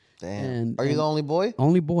 sisters. Damn. Are you the only boy?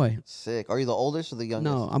 Only boy. Sick. Are you the oldest or the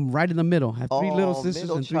youngest? No, I'm right in the middle. I have 3 little sisters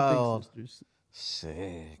and 3 big sisters.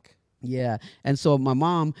 Sick. Yeah. And so my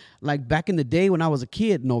mom, like back in the day when I was a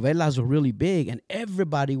kid, novelas were really big, and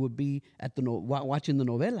everybody would be at the watching the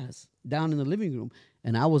novelas down in the living room.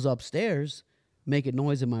 And I was upstairs making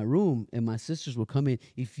noise in my room, and my sisters would come in.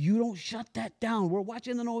 If you don't shut that down, we're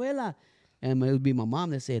watching the novela. And it would be my mom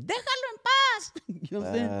that said, déjalo en paz. You know what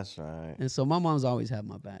I'm saying? That's right. And so my mom's always had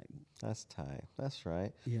my back. That's tight. That's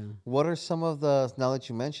right. Yeah. What are some of the, now that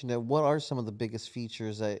you mentioned it, what are some of the biggest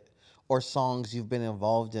features or songs you've been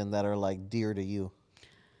involved in that are like dear to you?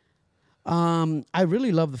 I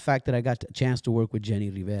really love the fact that I got a chance to work with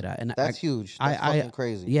Jenny Rivera, and that's huge. That's fucking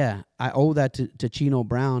crazy. Yeah, I owe that to Chino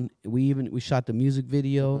Brown. We shot the music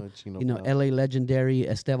video. Brown. L.A. legendary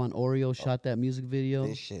Esteban Oreo shot that music video.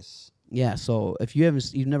 Vicious. Yeah, so if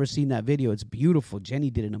you've never seen that video, it's beautiful.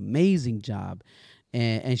 Jenny did an amazing job,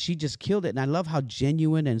 and she just killed it. And I love how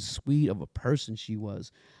genuine and sweet of a person she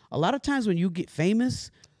was. A lot of times when you get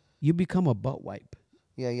famous, you become a butt wipe.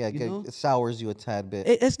 Yeah, it sours you a tad bit.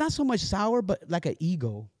 It's not so much sour, but like an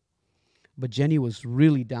ego. But Jenny was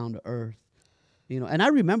really down to earth, And I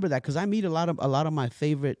remember that because I meet a lot of my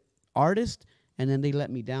favorite artists, and then they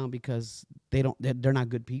let me down because they're not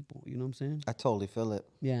good people. You know what I'm saying? I totally feel it.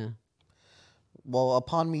 Yeah. Well,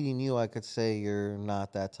 upon meeting you, I could say you're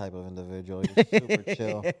not that type of individual. You're super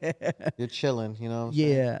chill. You're chilling. You know what I'm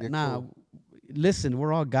saying? You're cool. Listen,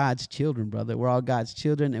 we're all God's children, brother. We're all God's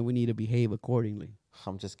children, and we need to behave accordingly.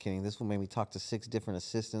 I'm just kidding. This one made me talk to 6 different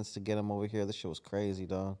assistants to get them over here. This shit was crazy,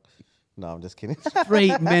 dog. No, I'm just kidding.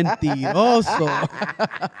 Straight mentiroso.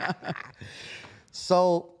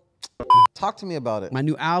 So, talk to me about it. My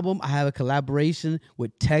new album, I have a collaboration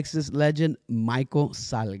with Texas legend Michael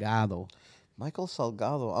Salgado. Michael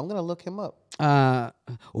Salgado. I'm going to look him up.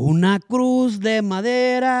 Una cruz de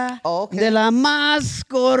madera de la más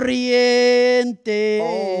corriente.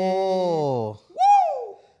 Oh.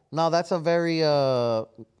 Woo! No, that's a very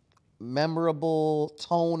memorable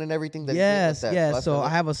tone and everything. That Yes, that. yes. So feel I it.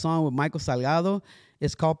 have a song with Michael Salgado.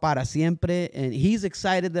 It's called Para Siempre, and he's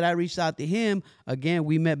excited that I reached out to him. Again,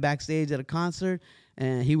 we met backstage at a concert,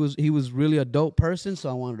 and he was really a dope person, so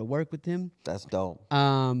I wanted to work with him. That's dope.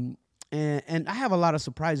 And I have a lot of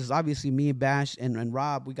surprises. Obviously, me and Bash and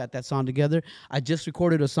Rob, we got that song together. I just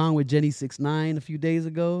recorded a song with Jenny 6ix9ine a few days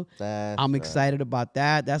ago. I'm excited about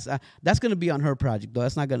that. That's gonna be on her project though.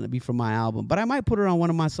 That's not gonna be from my album, but I might put her on one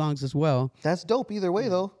of my songs as well. That's dope either way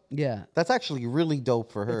though. Yeah, That's actually really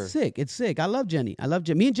dope for her. it's sick. It's sick. I love Jenny.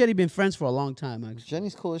 Me and Jenny been friends for a long time. Actually.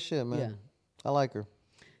 Jenny's cool as shit, man. Yeah. I like her.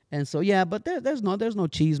 And so yeah, but there's no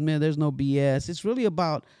cheese man. There's no BS. It's really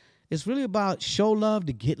about show love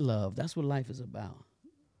to get love. That's what life is about.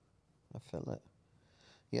 I feel it.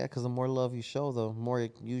 Yeah, because the more love you show, the more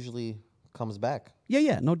it usually comes back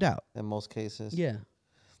Yeah, no doubt. in most cases. Yeah.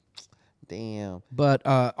 Damn. But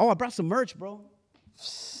I brought some merch, bro.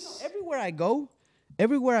 Everywhere I go,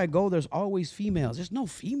 there's always females. There's no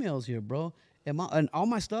females here, bro. And all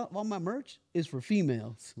my stuff, all my merch is for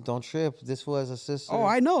females. Don't trip. This was a sister. Oh,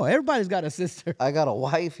 I know. Everybody's got a sister. I got a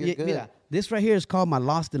wife. You're good. Mira, this right here is called my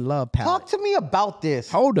Lost in Love palette. Talk to me about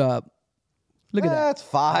this. Hold up. Look at that. That's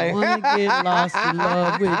fire. I wanna get lost in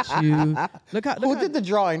love with you. Who did the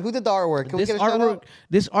drawing? Who did the artwork? Can we This get a shout out?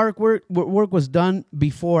 artwork was done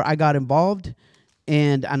before I got involved,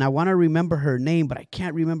 and I want to remember her name, but I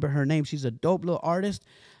can't remember her name. She's a dope little artist.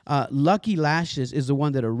 Lucky Lashes is the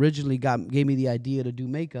one that originally gave me the idea to do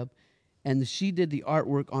makeup, and she did the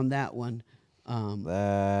artwork on that one.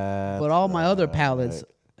 But all my other palettes,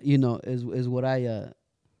 is what I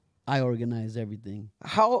organize everything.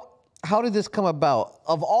 How did this come about?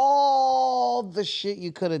 Of all the shit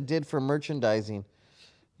you could have did for merchandising,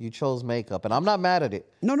 you chose makeup, and I'm not mad at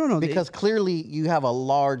it. No. Because clearly you have a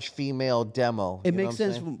large female demo. It makes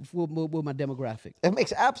sense with my demographic. It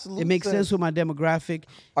makes absolute sense. It makes sense with my demographic.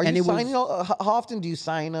 Are and you it was signing? How often do you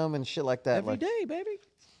sign them and shit like that? every day, baby?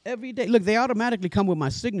 Every day. Look, they automatically come with my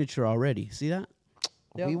signature already. See that?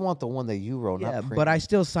 We want the one that you wrote, Yeah, not but I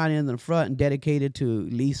still sign it in the front and dedicate it to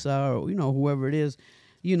Lisa or whoever it is.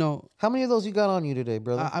 How many of those you got on you today,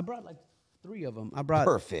 brother? I brought like 3 of them. I brought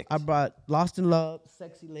Perfect. I brought Lost in Love,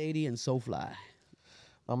 Sexy Lady, and So Fly.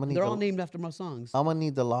 They're all named after my songs. I'm gonna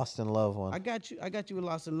need the Lost in Love one. I got you with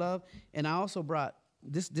Lost in Love, and I also brought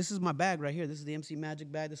this. This is my bag right here. This is the MC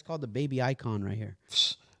Magic bag. It's called the Baby Eyekon right here.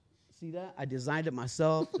 See that? I designed it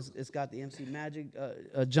myself. It's got the MC Magic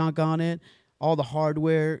junk on it. All the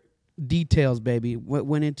hardware details, baby.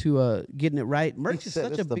 Went into getting it right. Merch is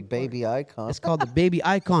such a the big Baby part. Eyekon. It's called the Baby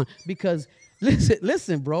Eyekon because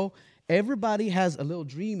listen, bro. Everybody has a little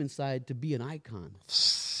dream inside to be an icon.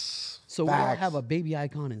 So we all Facts. have a baby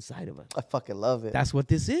icon inside of us. I fucking love it. That's what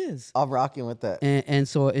this is. I'm rocking with that. And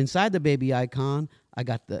so inside the Baby Icon, I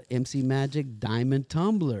got the MC Magic Diamond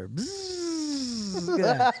Tumbler. Bzzz. Look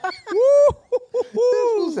at that.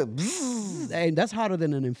 Who said bzzz? Hey, that's hotter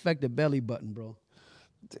than an infected belly button, bro.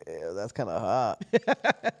 Damn, that's kind of hot.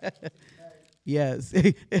 Yes.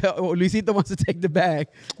 Luisito wants to take the bag.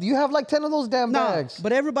 You have like 10 of those damn bags.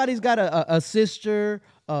 But everybody's got a sister,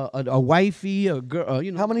 a wifey, a girl,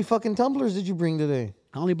 How many fucking tumblers did you bring today?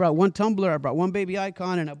 I only brought 1 tumbler, I brought 1 Baby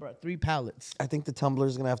Icon, and I brought 3 pallets. I think the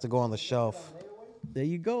tumbler's gonna have to go on the shelf. There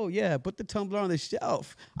you go. Yeah, put the tumbler on the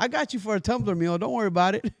shelf. I got you for a tumbler meal. Don't worry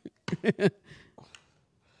about it.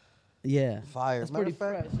 Yeah. Fire. That's Matter pretty of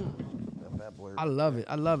fact, fresh, huh? that bad boy. I love it.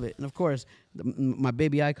 I love it. And of course, my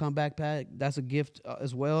Baby Icon backpack, that's a gift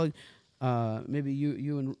as well. Maybe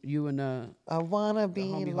you and I wanna the be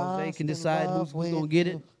homie lost Jose can in decide love who's gonna with get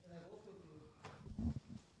you.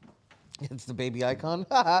 it. It's the Baby Icon.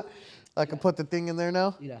 I can put the thing in there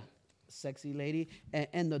now. Yeah, sexy lady.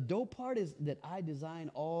 And the dope part is that I design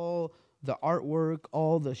all the artwork,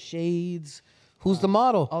 all the shades, Who's the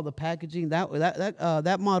model? all the packaging.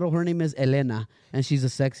 That model, her name is Elena, and she's a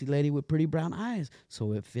sexy lady with pretty brown eyes.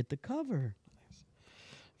 So it fit the cover.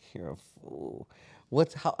 You're a fool.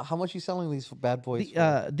 How much you selling these bad boys?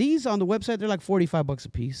 These on the website, they're like $45 a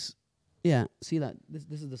piece. Yeah, see that?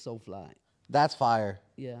 This is the So Fly. That's fire.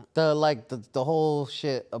 Yeah. The whole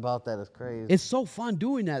shit about that is crazy. It's so fun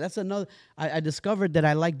doing that. That's another. I discovered that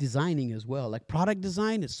I like designing as well. Like product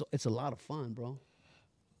design, it's a lot of fun, bro.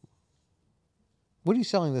 What are you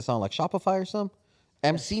selling this on? Like Shopify or something?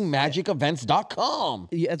 MCMagicEvents.com.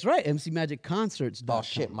 Yeah, that's right. MCMagicConcerts.com. Oh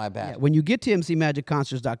shit, my bad. Yeah, when you get to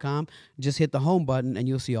MCMagicConcerts.com, just hit the home button and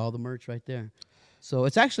you'll see all the merch right there. So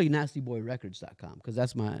it's actually NastyBoyRecords.com because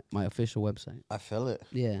that's my official website. I feel it.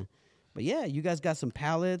 Yeah. But yeah, you guys got some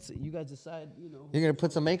palettes. You guys decide, You're gonna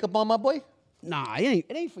put some makeup on my boy? Nah, it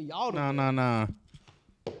ain't for y'all to Nah.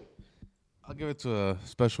 I'll give it to a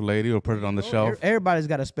special lady or put it on the shelf. Everybody's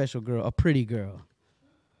got a special girl, a pretty girl.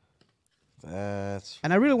 That's.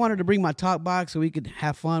 And I really wanted to bring my talk box so we could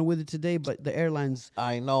have fun with it today, but the airlines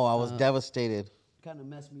I know. I was devastated. kind of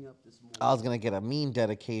messed me up this morning. I was gonna get a mean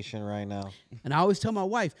dedication right now. And I always tell my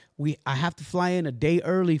wife, I have to fly in a day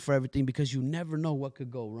early for everything because you never know what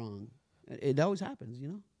could go wrong. It always happens, you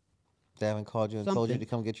know. They haven't called you and told you to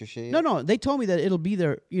come get your shit yet? No, they told me that it'll be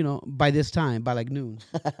there, you know, by this time, by like noon.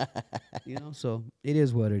 You know, so it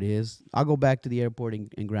is what it is. I'll go back to the airport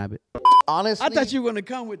and grab it. Honestly, I thought you were gonna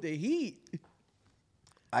come with the heat.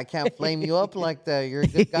 I can't flame you up like that. You're a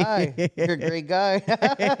good guy. You're a great guy.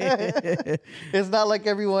 It's not like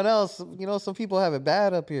everyone else. You know, some people have it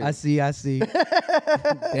bad up here. I see.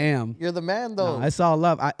 Damn. You're the man, though. No, it's all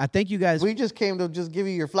love. I thank you guys. We just came to just give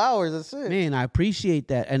you your flowers. That's it. Man, I appreciate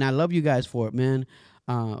that. And I love you guys for it, man.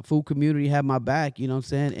 Food community had my back, you know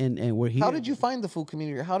what I'm saying? And we're here. How did you find the food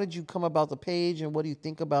community? How did you come about the page, and what do you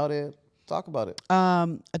think about it? Talk about it. I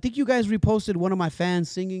think you guys reposted one of my fans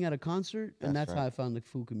singing at a concert, and That's that's how I found the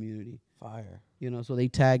food community. Fire. You know, so they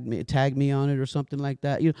tagged me on it or something like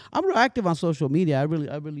that. You know, I'm real active on social media. I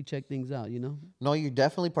really check things out, you know? No, you're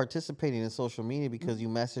definitely participating in social media because you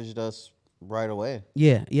messaged us right away.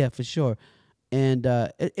 Yeah, for sure. And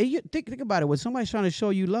you think about it. When somebody's trying to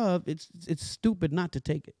show you love, it's stupid not to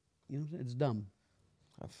take it. You know what I'm saying? It's dumb.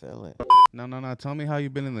 I feel it. No. Tell me how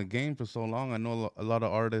you've been in the game for so long. I know a lot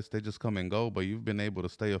of artists, they just come and go, but you've been able to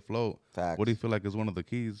stay afloat. Facts. What do you feel like is one of the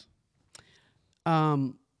keys?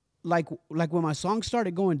 Like when my song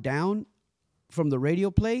started going down from the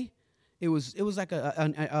radio play, it was like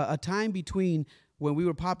a time between when we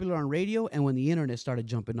were popular on radio and when the internet started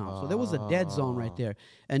jumping off. So there was a dead zone right there.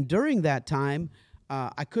 And during that time,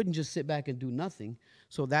 I couldn't just sit back and do nothing.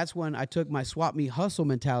 So that's when I took my swap me hustle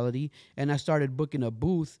mentality and I started booking a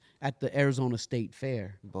booth at the Arizona State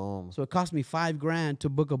Fair. Boom. So it cost me $5,000 to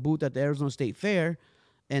book a booth at the Arizona State Fair.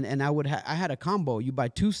 And I had a combo. You buy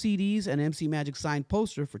 2 CDs and an MC Magic signed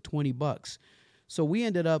poster for $20. So we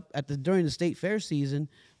ended up during the state fair season,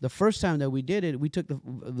 the first time that we did it, we took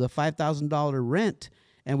the $5,000 rent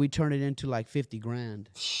and we turned it into like $50,000.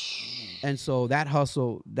 And so that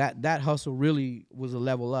hustle really was a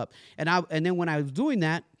level up. And then when I was doing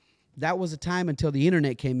that, that was a time until the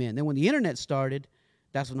internet came in. Then when the internet started,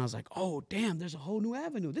 that's when I was like, oh damn, there's a whole new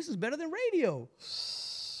avenue. This is better than radio.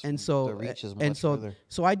 And so The reach is much further.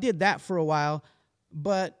 so I did that for a while.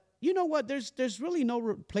 But you know what? There's really no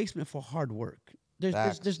replacement for hard work.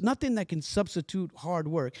 There's nothing that can substitute hard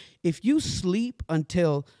work. If you sleep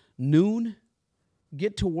until noon,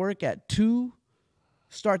 get to work at 2,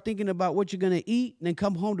 start thinking about what you're going to eat, and then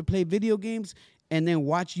come home to play video games, and then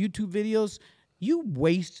watch YouTube videos, you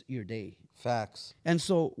waste your day. Facts. And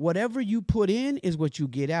so whatever you put in is what you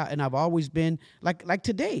get out. And I've always been like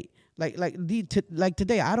today. Like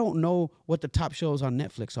today, I don't know what the top shows on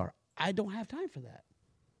Netflix are. I don't have time for that.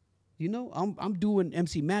 You know, I'm doing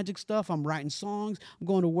MC Magic stuff. I'm writing songs. I'm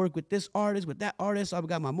going to work with this artist, with that artist. I've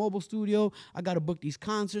got my mobile studio. I got to book these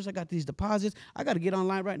concerts. I got these deposits. I got to get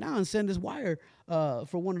online right now and send this wire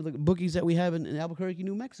for one of the bookies that we have in Albuquerque,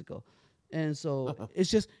 New Mexico. And so it's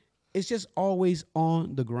just always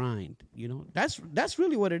on the grind. You know, that's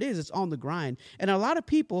really what it is. It's on the grind. And a lot of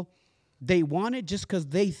people, they want it just because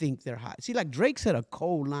they think they're hot. See, like Drake said a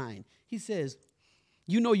cold line. He says,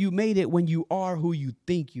 you know you made it when you are who you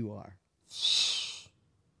think you are.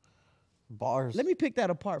 Bars. Let me pick that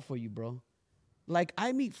apart for you, bro. Like,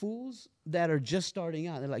 I meet fools that are just starting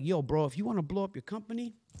out. They're like, yo, bro, if you want to blow up your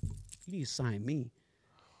company, you need to sign me.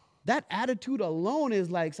 That attitude alone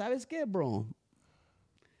is like, ¿sabes qué, bro?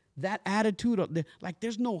 That attitude, like,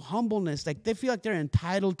 there's no humbleness. Like, they feel like they're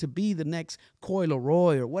entitled to be the next Coy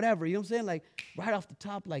Leroy or whatever. You know what I'm saying? Like, right off the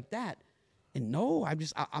top like that. And no,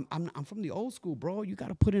 I'm from the old school, bro. You got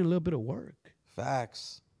to put in a little bit of work.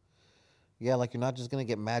 Facts. Yeah, like you're not just going to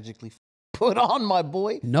get magically put on, my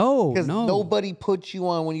boy. No, Because no. nobody put you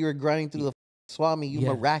on when you were grinding through the Swami. You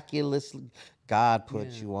miraculously, God put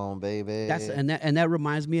you on, baby. And that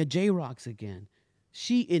reminds me of J-Rocks again.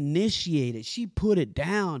 She initiated. She put it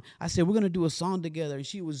down. I said, we're going to do a song together. And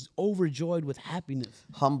she was overjoyed with happiness.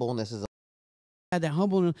 Humbleness is Had that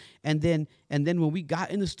humbleness. And then when we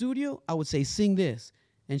got in the studio, I would say, sing this.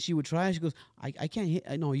 And she would try. She goes, I can't hit.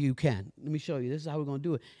 No, you can. Let me show you. This is how we're going to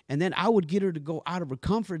do it. And then I would get her to go out of her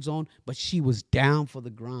comfort zone, but she was down for the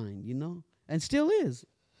grind, you know? And still is.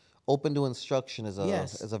 open to instruction is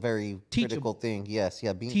a very critical thing. Yes,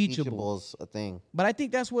 yeah, being teachable is a thing. But I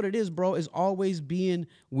think that's what it is, bro, is always being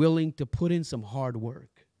willing to put in some hard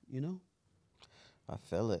work, you know? I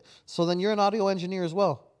feel it. So then you're an audio engineer as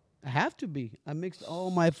well. I have to be. I mixed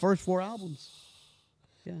all my first 4 albums.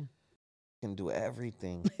 Yeah. can do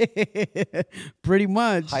everything. Pretty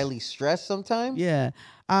much. Highly stressed sometimes. Yeah.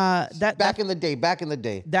 Back in the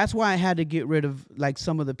day. That's why I had to get rid of like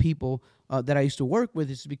some of the people that I used to work with.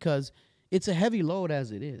 Is because it's a heavy load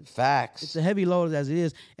as it is. Facts. It's a heavy load as it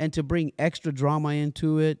is, and to bring extra drama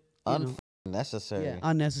into it, Unnecessary. yeah,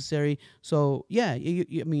 unnecessary. So yeah,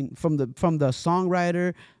 I mean, from the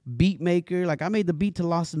songwriter, beat maker, like I made the beat to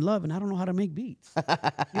Lost in Love, and I don't know how to make beats. You know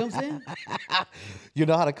what I'm saying? You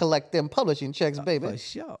know how to collect them publishing checks, baby. For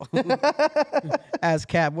sure. Ask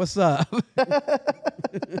Cap, what's up?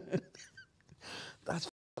 That's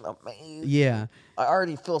amazing. Yeah. I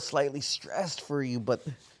already feel slightly stressed for you, but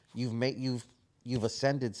you've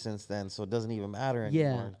ascended since then, so it doesn't even matter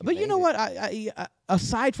anymore. Yeah, but you know what? I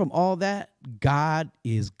aside from all that, God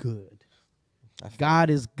is good. God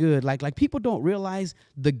is good. Like people don't realize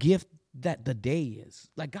the gift that the day is.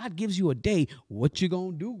 Like God gives you a day. What you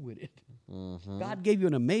gonna do with it? Mm-hmm. God gave you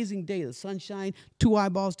an amazing day. The sunshine, 2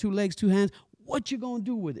 eyeballs, 2 legs, 2 hands. What you gonna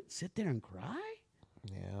do with it? Sit there and cry?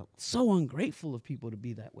 Yeah. So ungrateful of people to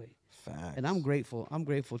be that way. Facts. And I'm grateful. I'm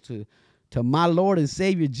grateful to my Lord and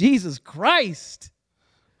Savior Jesus Christ.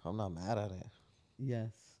 I'm not mad at it.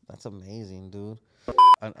 Yes. That's amazing, dude.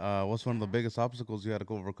 And what's one of the biggest obstacles you had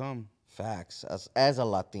to overcome? Facts. As a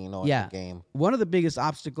Latino in the game. One of the biggest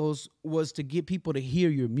obstacles was to get people to hear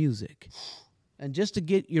your music. And just to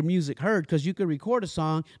get your music heard, because you could record a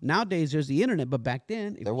song. Nowadays, there's the internet, but back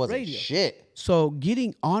then, it there was wasn't radio. Shit. So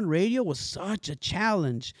getting on radio was such a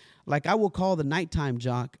challenge. Like I will call the nighttime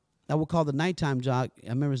jock. I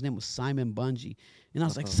remember his name was Simon Bungie. And I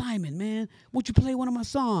was like, Simon, man, won't you play one of my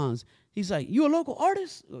songs? He's like, you a local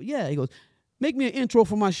artist? Oh, yeah. He goes, make me an intro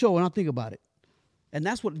for my show and I'll think about it. And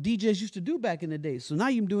that's what DJs used to do back in the day. So now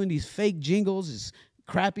you're doing these fake jingles, these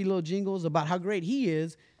crappy little jingles about how great he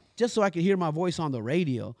is, just so I could hear my voice on the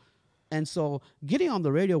radio. And so getting on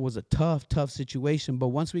the radio was a tough situation. But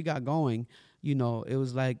once we got going, it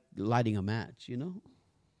was like lighting a match,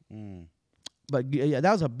 Mm. But yeah,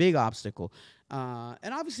 that was a big obstacle.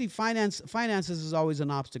 And obviously finances is always an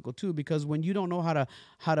obstacle too, because when you don't know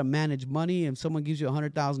how to manage money and someone gives you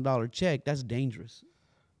 $100,000 check, that's dangerous.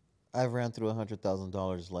 I've ran through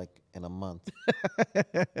 $100,000 like in a month.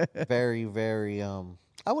 Very, very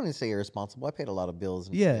I wouldn't say irresponsible. I paid a lot of bills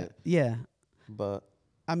and shit. Yeah. But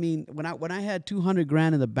I mean, when I had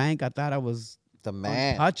 $200,000 in the bank, I thought I was the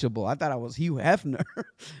man. Untouchable. I thought I was Hugh Hefner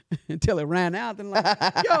until it ran out. Then like,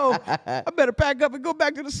 yo, I better pack up and go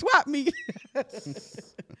back to the swap meet.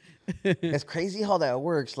 It's crazy how that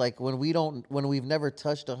works. Like when we've never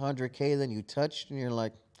touched 100K, then you touched and you're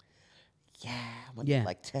like, yeah, I'm gonna do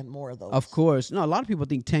like 10 more of those. Of course. No, a lot of people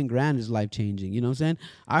think 10 grand is life changing. You know what I'm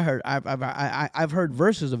saying? I've heard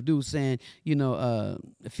verses of dudes saying,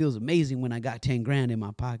 it feels amazing when I got 10 grand in my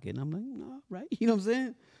pocket. And I'm like, no, right? You know what I'm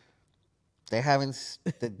saying? They haven't.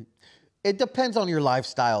 It depends on your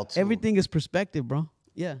lifestyle too. Everything is perspective, bro.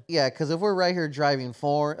 Yeah. Yeah, because if we're right here driving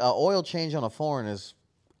foreign, oil change on a foreign is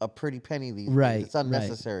a pretty penny these days. It's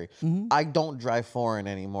unnecessary. Right. Mm-hmm. I don't drive foreign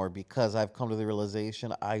anymore because I've come to the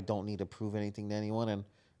realization I don't need to prove anything to anyone, and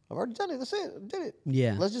I've already done it. That's it. Did it.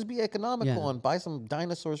 Yeah. Let's just be economical and buy some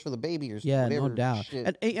dinosaurs for the baby or yeah, whatever. No doubt.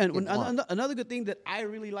 Shit and another good thing that I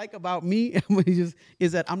really like about me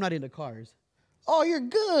is that I'm not into cars. Oh, you're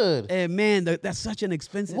good. And man, that's such an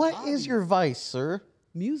expensive What hobby. is your vice, sir?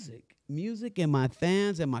 Music and my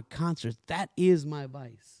fans and my concerts. That is my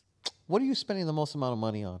vice. What are you spending the most amount of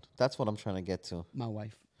money on? That's what I'm trying to get to. My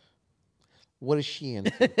wife. What is she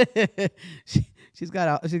into? she's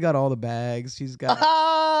got all the bags. She's got.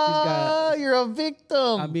 You're a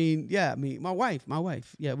victim. I mean, my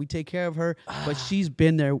wife. Yeah, we take care of her, but she's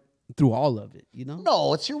been there through all of it.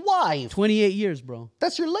 No, it's your wife. 28 years, bro.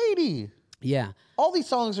 That's your lady. Yeah. All these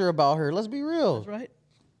songs are about her. Let's be real. That's right.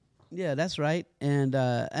 Yeah, that's right. And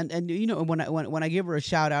when I give her a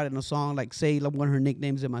shout out in a song, like say one of her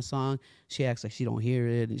nicknames in my song, she acts like she don't hear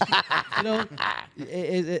it. And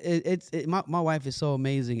she, my wife is so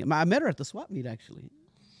amazing. I met her at the swap meet actually.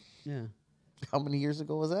 Yeah. How many years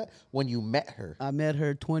ago was that? When you met her? I met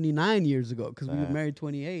her 29 years ago because we were married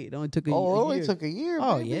 28. It only took a year. Oh, it only took a year.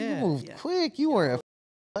 Oh, baby. yeah. You moved quick. You weren't a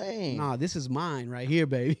Nah, this is mine right here,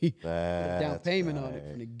 baby. Down payment on it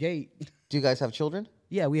from the gate. Do you guys have children?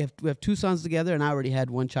 Yeah, we have 2 sons together, and I already had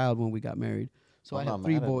 1 child when we got married. So I have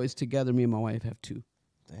 3 boys together. Me and my wife have 2.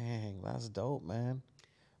 Dang, that's dope, man.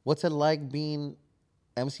 What's it like being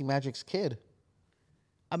MC Magic's kid?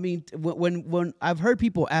 I mean, when I've heard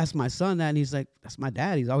people ask my son that, and he's like, "That's my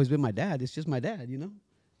dad. He's always been my dad. It's just my dad,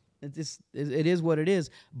 It is what it is.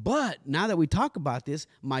 But now that we talk about this,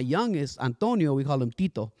 my youngest, Antonio, we call him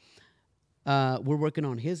Tito. We're working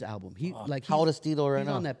on his album. How old is Tito right he's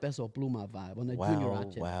now? on that Peso Pluma vibe, on that Junior Wow,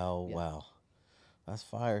 H. wow, Yeah. wow. That's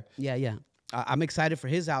fire. Yeah, yeah. I'm excited for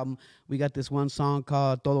his album. We got this one song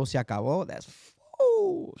called Todo Se Acabó. That's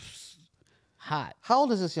hot. How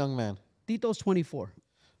old is this young man? Tito's 24.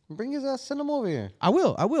 Bring his ass, send him over here. I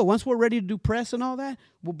will. Once we're ready to do press and all that,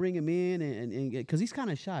 we'll bring him in and because he's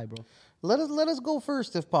kind of shy, bro. Let us go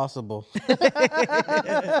first if possible.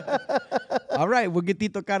 All right, we'll get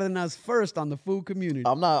Tito Cardenas first on the food community.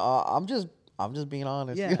 I'm not. I'm just being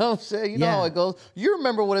honest. Yeah. You know what I'm saying? You know Yeah. how it goes. You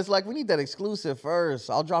remember what it's like. We need that exclusive first.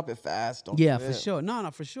 I'll drop it fast. Don't Yeah, forget. for sure. No,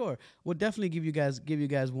 for sure. We'll definitely give you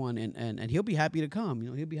guys one, and he'll be happy to come.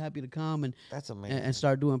 He'll be happy to come and That's amazing. and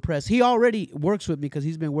start doing press. He already works with me because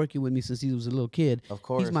he's been working with me since he was a little kid. Of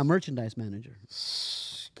course. He's my merchandise manager.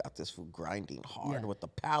 Got this food grinding hard Yeah. with the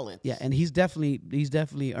pallets. Yeah, and he's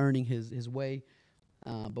definitely earning his way.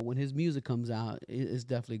 But when his music comes out, it's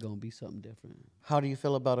definitely gonna be something different. How do you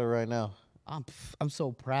feel about it right now? I'm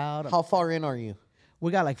so proud. How far in are you?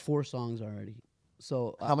 We got like 4 songs already.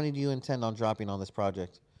 So How many do you intend on dropping on this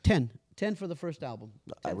project? 10 for the first album.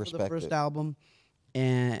 10 for respect the first it. album,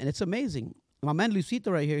 and it's amazing. My man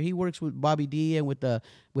Luisito right here, he works with Bobby D and with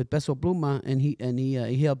Peso Pluma, and he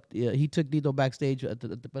helped. He took Tito backstage at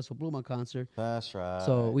the Peso Pluma concert. That's right.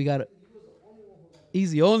 So we got.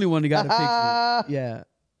 He's the only one that got a picture. Yeah.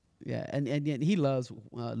 Yeah, and he loves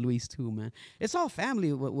Luis too, man. It's all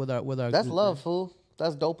family with our That's group, love, man. fool.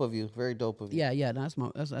 That's dope of you. Very dope of you. Yeah, that's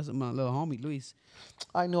my little homie Luis.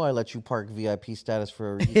 I knew I let you park VIP status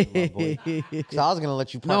for a reason, my boy. 'Cause I was gonna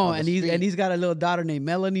let you park. No, on and the he's street. got a little daughter named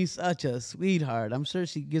Melanie, such a sweetheart. I'm sure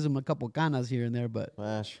she gives him a couple canas here and there, but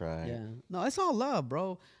That's right. yeah, no, it's all love,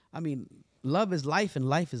 bro. I mean, love is life, and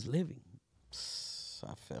life is living.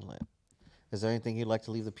 I feel it. Is there anything you'd like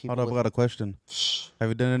to leave the people Hold up, I with? got a question. Have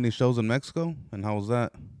you done any shows in Mexico? And how was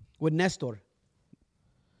that? With Nestor.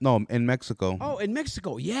 No, in Mexico. Oh, in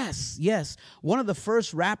Mexico, yes. One of the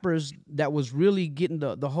first rappers that was really getting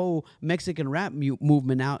the whole Mexican rap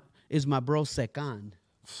movement out is my bro Secan,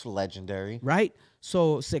 Legendary. right?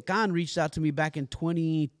 So Secan reached out to me back in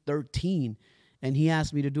 2013, and he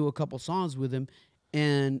asked me to do a couple songs with him,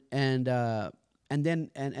 and then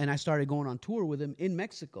I started going on tour with him in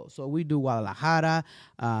Mexico. So we do Guadalajara,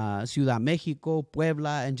 Ciudad Mexico,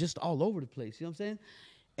 Puebla, and just all over the place. You know what I'm saying?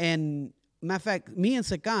 And matter of fact, me and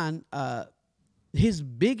Secan, his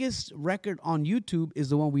biggest record on YouTube is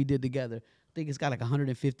the one we did together. I think it's got like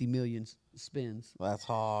 150 million spins. That's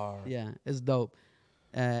hard. Yeah, it's dope.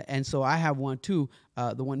 And so I have one too.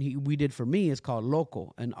 The one we did for me is called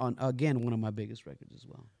Loco, and again one of my biggest records as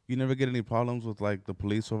well. You never get any problems with like the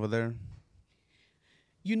police over there?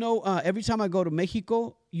 You know, every time I go to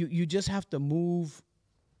Mexico, you just have to move.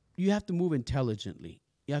 You have to move intelligently.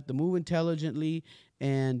 You have to move intelligently,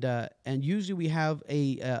 and usually we have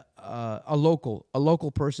a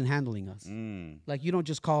local person handling us. Like you don't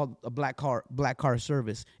just call a black car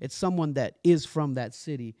service. It's someone that is from that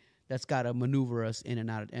city that's got to maneuver us in and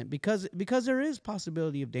out, and because there is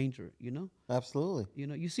possibility of danger. You know. Absolutely. You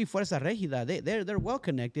know, you see Fuerza Regida, they're well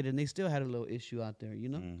connected, and they still had a little issue out there. You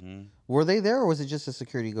know. Were they there, or was it just a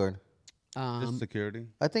security guard? Just security?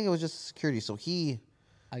 I think it was just security. So he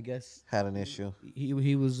I guess had an issue.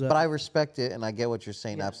 he was. But I respect it, and I get what you're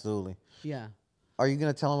saying. Yeah. Absolutely. Yeah. Are you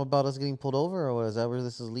gonna tell him about us getting pulled over, or is that where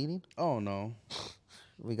this is leading? Oh, no.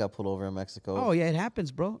 We got pulled over in Mexico. Oh yeah, it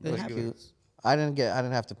happens, bro. It It was happens. cute. I didn't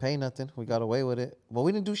have to pay nothing. We got away with it. Well,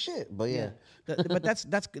 we didn't do shit, but yeah. But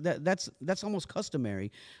that's almost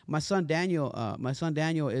customary. My son Daniel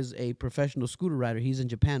is a professional scooter rider. He's in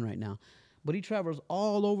Japan right now, but he travels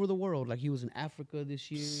all over the world. Like he was in Africa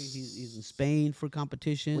this year. He's in Spain for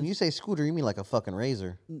competition. When you say scooter, you mean like a fucking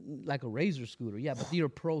razor. Like a Razor scooter, yeah. But these are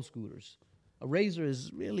pro scooters. A Razor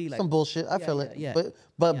is really like Some bullshit. I feel it. yeah.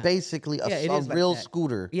 But Yeah. basically Yeah, it a is like real that.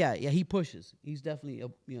 scooter. Yeah. He pushes. He's definitely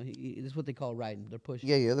that's what they call riding. They're pushing.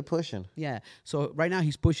 Yeah, they're pushing. Yeah. So right now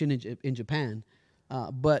he's pushing in Japan,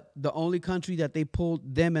 but the only country that they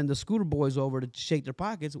pulled them and the scooter boys over to shake their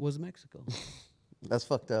pockets was Mexico, That's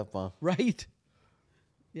fucked up, huh? right?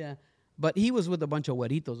 Yeah. But he was with a bunch of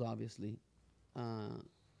güeritos, obviously.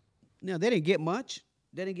 They didn't get much.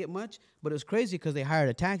 But it was crazy because they hired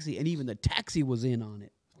a taxi, and even the taxi was in on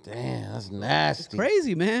it. Damn, that's nasty.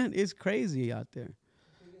 Crazy, man. It's crazy out there.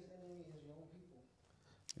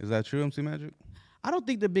 Is that true, MC Magic? I don't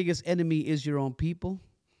think the biggest enemy is your own people.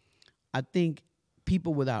 I think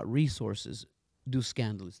people without resources do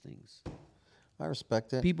scandalous things. I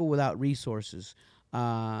respect it. People without resources.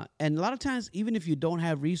 And a lot of times, even if you don't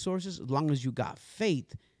have resources, as long as you got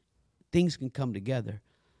faith, things can come together.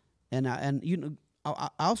 And you know, I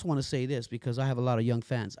also want to say this because I have a lot of young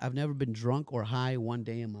fans. I've never been drunk or high one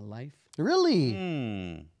day in my life.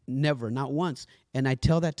 Really? Never, not once. And I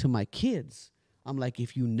tell that to my kids. I'm like,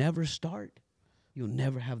 if you never start, you'll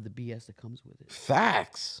never have the BS that comes with it.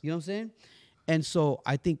 Facts. You know what I'm saying? And so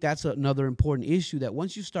I think that's another important issue, that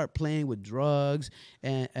once you start playing with drugs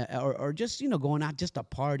and or just, you know, going out just a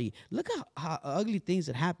party, look how ugly things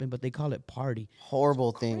that happen, but they call it party.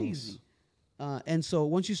 Horrible It's things. crazy. And so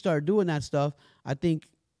once you start doing that stuff, I think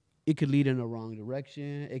it could lead in the wrong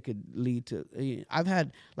direction. It could lead to, I've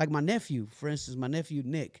had, like my nephew, for instance, my nephew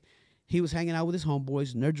Nick, he was hanging out with his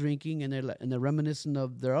homeboys and they're drinking and they're reminiscing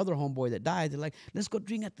of their other homeboy that died. They're like, let's go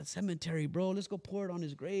drink at the cemetery, bro. Let's go pour it on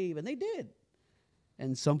his grave. And they did.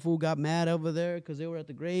 And some fool got mad over there because they were at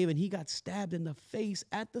the grave and he got stabbed in the face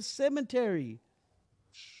at the cemetery.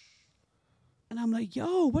 And I'm like,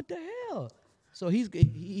 yo, what the hell? So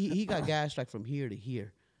he got gashed like from here to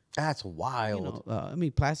here. That's You wild. know, I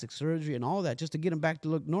mean, plastic surgery and all that just to get him back to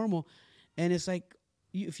look normal. And it's like,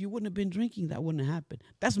 if you wouldn't have been drinking, that wouldn't have happened.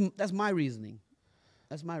 That's my reasoning.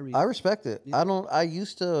 That's my reasoning. I respect it. Yeah.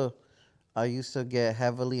 I used to get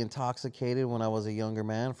heavily intoxicated when I was a younger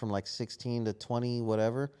man, from like 16 to 20,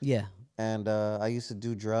 whatever. Yeah. And I used to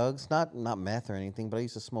do drugs, not meth or anything, but I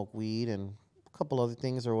used to smoke weed and a couple other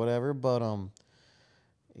things or whatever. But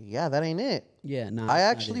yeah, that ain't it. Yeah. Nah, I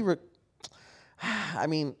that's not actually, it. I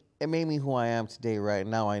mean, it made me who I am today. Right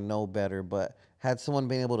now, I know better. But had someone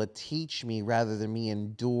been able to teach me rather than me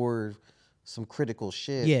endure some critical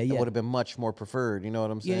shit, Yeah, it yeah. would have been much more preferred. You know what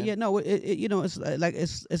I'm Yeah, saying? yeah, no, you know, it's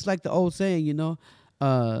like the old saying, you know,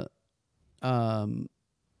 a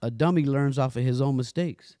dummy learns off of his own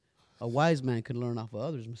mistakes. A wise man can learn off of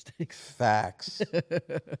others' mistakes. Facts.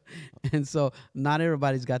 And so not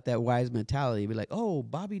everybody's got that wise mentality. Be like, oh,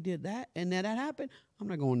 Bobby did that, and then that happened. I'm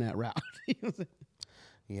not going that route. You know what I'm saying?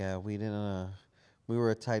 Yeah, we didn't. We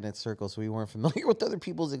were a tight knit circle, so we weren't familiar with other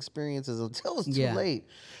people's experiences until it was too Yeah. late.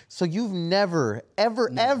 So you've never, ever,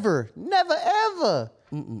 ever.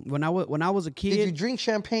 Mm-mm. When I was a kid, Did you drink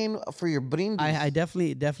champagne for your brindis? I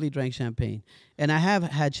definitely drank champagne, and I have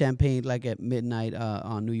had champagne like at midnight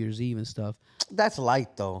on New Year's Eve and stuff. That's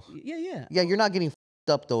light though. Yeah. Yeah, you're not getting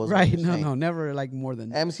f***ed up though. Is what Right? you're saying. No, never like more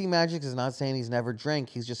than MC Magic is not saying he's never drank.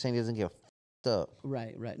 He's just saying he doesn't get f***ed up.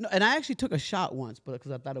 Right. No, and I actually took a shot once, but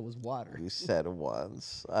because I thought it was water. You said it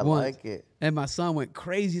once. I Once. like it. And my son went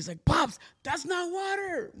crazy. He's like, "Pops, that's not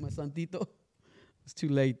water." My son Tito. It's too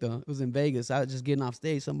late though. It was in Vegas. I was just getting off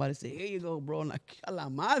stage. Somebody said, "Here you go, bro." And like, a la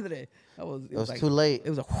madre. It was like, too late.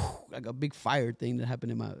 It was like a big fire thing that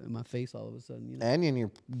happened in my face all of a sudden. You know? And in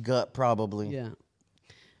your gut, probably. Yeah.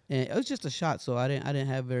 And it was just a shot, so I didn't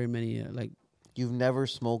have very many like. You've never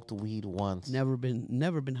smoked weed once. Never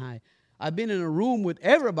been high. I've been in a room with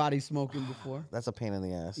everybody smoking before. That's a pain in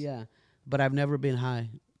the ass. Yeah, but I've never been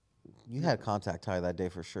high. You had contact high that day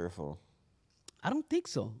for sure, fool. I don't think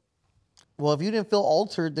so. Well, if you didn't feel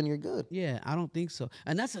altered, then you're good. Yeah, I don't think so.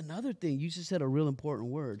 And that's another thing. You just said a real important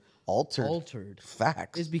word. Altered. Altered.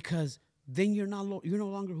 Facts. Is because then you're no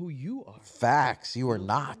longer who you are. Facts. You are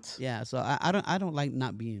not. Yeah, so I don't like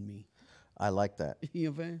not being me. I like that. You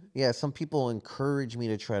know what I'm saying? Yeah, some people encourage me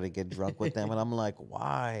to try to get drunk with them, and I'm like,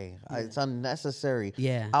 why? It's unnecessary.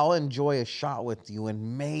 Yeah. I'll enjoy a shot with you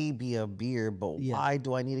and maybe a beer, but Yeah. why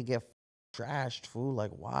do I need to get trashed, fool?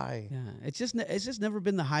 Like, why? Yeah, it's just never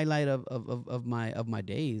been the highlight of my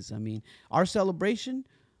days. I mean, our celebration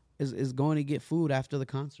is going to get food after the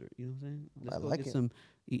concert. You know what I'm saying? Let's I go like get it. some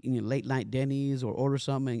late night Denny's or order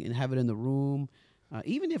something and have it in the room.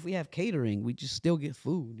 Even if we have catering, we just still get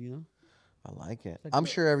food. You know? I like it. like I'm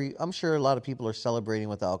sure a lot of people are celebrating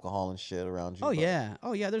with alcohol and shit around you. Oh but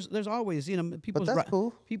yeah. There's always people's that's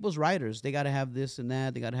cool. people's writers. They got to have this and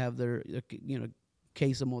that. They got to have their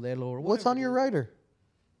case of Modelo or What's whatever on it your is. rider?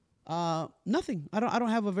 Nothing. I don't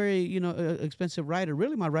have a very expensive rider.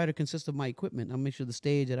 Really, my rider consists of my equipment. I make sure the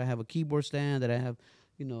stage that I have a keyboard stand, that I have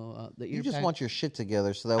the ear. You just pack. want your shit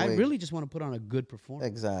together so that I way. really just want to put on a good performance.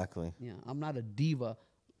 Exactly. Yeah, I'm not a diva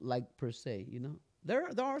like per se. You know, there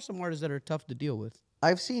are some artists that are tough to deal with.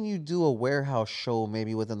 I've seen you do a warehouse show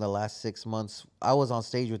maybe within the last 6 months. I was on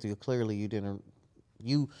stage with you. Clearly, you didn't.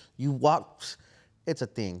 You walked. It's a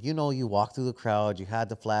thing. You know, you walked through the crowd. You had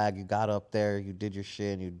the flag. You got up there. You did your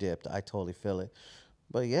shit and you dipped. I totally feel it.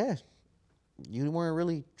 But yeah, you weren't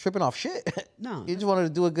really tripping off shit. No, You just wanted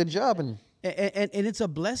to do a good job and. and it's a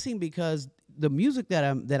blessing because the music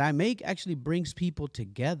that I make actually brings people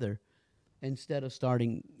together instead of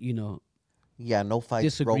starting Yeah, no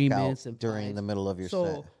fights broke out disagreements and during fights. the middle of your So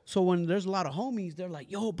set. so when there's a lot of homies, they're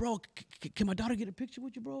like, "Yo, bro, can my daughter get a picture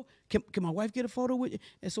with you, bro? Can my wife get a photo with you?"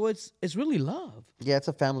 And so it's really love. Yeah, it's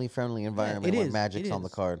a family-friendly environment it when is, magic's it on the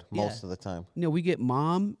is. card most Yeah. of the time. You know, we get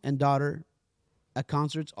mom and daughter at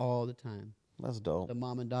concerts all the time. That's dope. The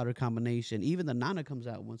mom and daughter combination. Even the nana comes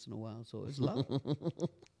out once in a while. So it's love.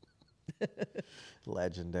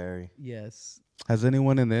 Legendary. Yes. Has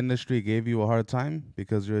anyone in the industry gave you a hard time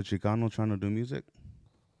because you're a Chicano trying to do music?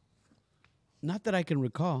 Not that I can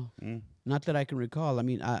recall. Mm. Not that I can recall. I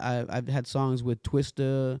mean, I've had songs with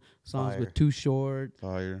Twista, songs Fire. with Too Short.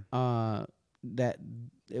 Fire. That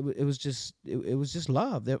it was just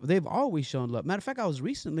love. They've always shown love. Matter of fact, I was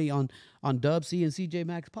recently on Dub C and CJ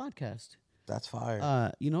Maxx podcast. That's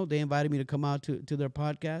fire. You know, they invited me to come out to their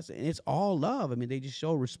podcast, and it's all love. I mean, they just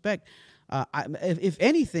show respect. If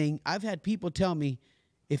anything, I've had people tell me,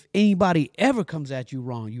 if anybody ever comes at you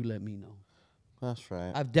wrong, you let me know. That's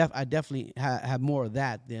right. I definitely have more of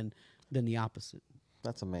that than the opposite.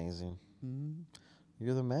 That's amazing. Mm-hmm.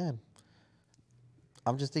 You're the man.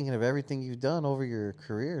 I'm just thinking of everything you've done over your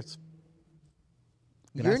career.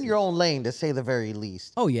 You're in Gracias. your own lane, to say the very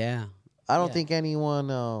least. Oh yeah. I don't Yeah. think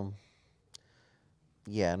anyone.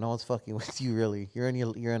 Yeah, no one's fucking with you really. You're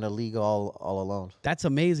in a league all alone. That's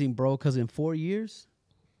amazing, bro. Because in 4 years,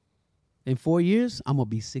 I'm gonna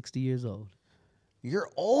be 60 years old. You're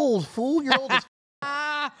old, fool. You're old as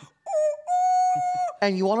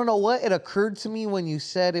And you want to know what? It occurred to me when you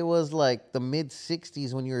said it was like the mid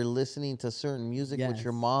 60s when you were listening to certain music with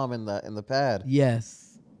your Yes. mom in the pad.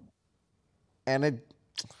 Yes. And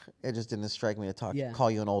it just didn't strike me to Yeah. call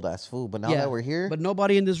you an old ass fool. But now Yeah. that we're here, But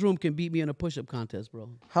nobody in this room can beat me in a push-up contest, bro.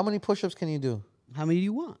 how many push-ups can you do? How many do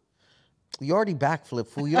you want? You already backflip,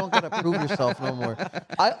 fool. You don't gotta prove yourself no more.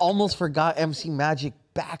 I almost forgot MC Magic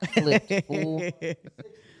backflipped, fool.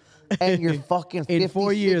 And you're fucking 56 In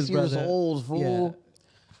 4 years, years brother. old, fool.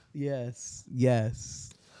 Yes. Yes.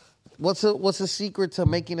 What's the secret to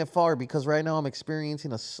making it far? Because right now I'm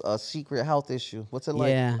experiencing a secret health issue. What's it like?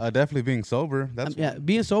 Yeah. Definitely being sober. That's Yeah,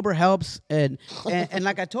 being sober helps, and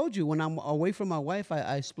like I told you, when I'm away from my wife,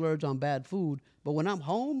 I splurge on bad food. But when I'm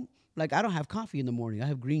home, like I don't have coffee in the morning. I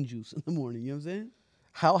have green juice in the morning. You know what I'm saying?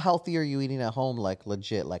 How healthy are you eating at home? Like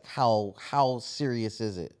legit? Like how serious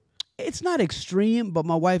is it? It's not extreme, but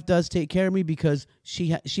my wife does take care of me because she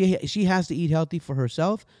has to eat healthy for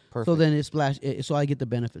herself. So Perfect. then so I get the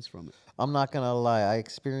benefits from it. I'm not gonna lie. I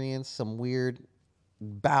experienced some weird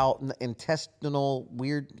intestinal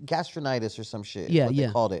weird gastronitis or some shit. Yeah, what yeah.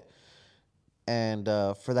 they called it. And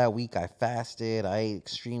for that week, I fasted. I ate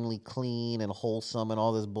extremely clean and wholesome and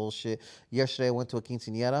all this bullshit. Yesterday, I went to a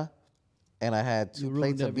quinceañera, and I had 2 ruined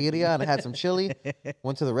plates of everything. birria, and I had some chili.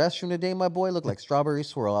 Went to the restroom today, my boy. Looked like strawberry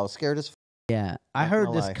swirl. I was scared as Yeah, I Not heard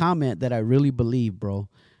gonna this lie. comment that I really believe, bro.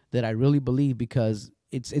 That I really believe because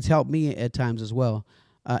it's helped me at times as well.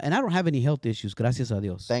 And I don't have any health issues. Gracias a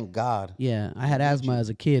Dios. Thank God. Yeah, I had asthma as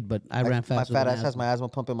a kid, but I ran My faster. fat than ass has my asthma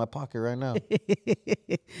pump in my pocket right now.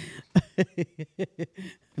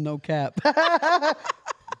 No cap. I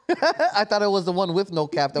thought it was the one with no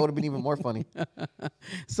cap. That would have been even more funny.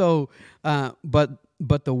 So,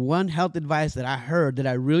 but the one health advice that I heard that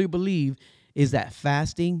I really believe is that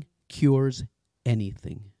fasting cures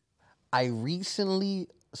anything. I recently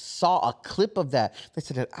saw a clip of that. They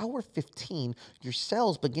said at hour 15, your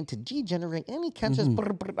cells begin to degenerate. Any cancers?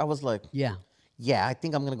 I was like, Yeah, yeah, I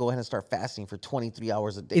think I'm going to go ahead and start fasting for 23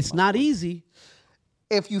 hours a day. it's not easy.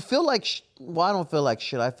 If you feel like, well, I don't feel like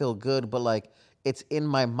shit. I feel good, but like it's in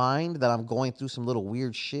my mind that I'm going through some little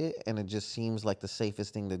weird shit, and it just seems like the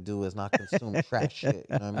safest thing to do is not consume trash shit.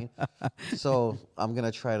 You know what I mean? So I'm going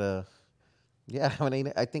to try to, yeah,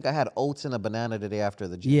 I think I had oats and a banana today after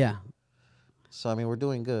the gym. Yeah, So, I mean, we're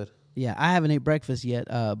doing good. yeah. I haven't ate breakfast yet,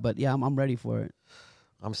 but yeah, I'm ready for it.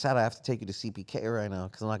 I'm sad I have to take you to CPK right now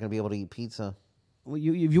because I'm not going to be able to eat pizza. Well,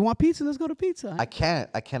 if you want pizza, let's go to pizza. I can't.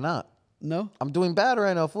 I cannot. No. I'm doing bad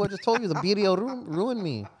right now. Fool, I just told you the video ruined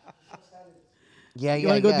me. Yeah, You yeah,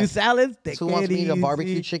 want to go yeah. do salads? Take So who wants it me to eat a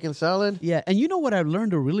barbecue easy. chicken salad? Yeah, and you know what I've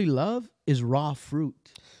learned to really love is raw fruit.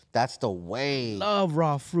 That's the way. Love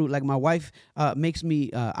raw fruit. Like my wife makes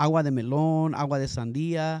me agua de melón, agua de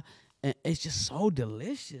sandía. And it's just so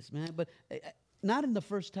delicious, man. But not in the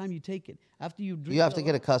first time you take it. After you drink You have it to a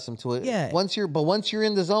get lot- accustomed to it. Yeah. Once you're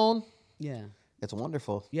in the zone, Yeah. it's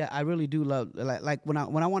wonderful. Yeah, I really do love like when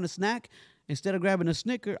I want a snack, instead of grabbing a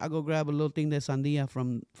Snicker, I go grab a little thing that's sandía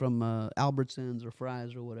from Albertsons or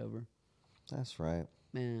Fry's or whatever. That's right.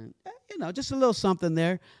 Man, you know, just a little something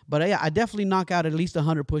there. But yeah, I definitely knock out at least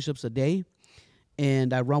 100 push-ups a day.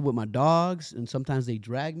 and I run with my dogs, and sometimes they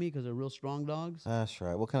drag me because they're real strong dogs. That's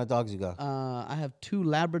right. What kind of dogs you got? I have 2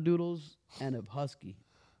 Labradoodles and a husky.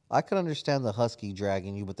 I could understand the husky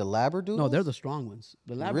dragging you, but the Labradoodles? No, they're the strong ones.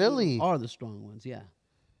 The Labradoodles Really? are the strong ones. Yeah,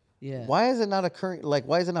 yeah. Why is it not occurring? Like,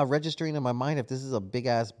 why is it not registering in my mind if this is a big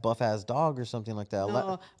ass, buff ass dog or something like that?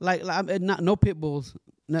 No, no pit bulls.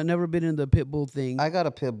 Never been in the pit bull thing. I got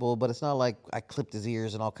a pit bull, but it's not like I clipped his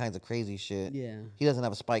ears and all kinds of crazy shit. Yeah. He doesn't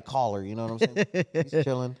have a spike collar. You know what I'm saying? He's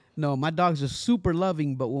chilling. No, my dogs are super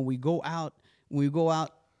loving, but when we go out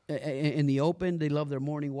in the open, they love their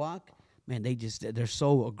morning walk. Man, they're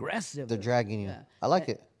so aggressive. They're dragging you. Yeah. I like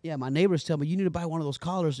it. Yeah, my neighbors tell me you need to buy one of those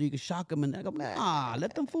collars so you can shock them, and I go, nah,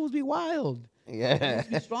 let them fools be wild. Yeah.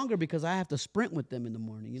 Be stronger because I have to sprint with them in the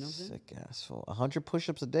morning. You know what I'm saying? Sick ass fool. 100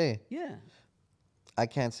 push-ups a day. Yeah. I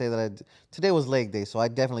can't say that today was leg day, so I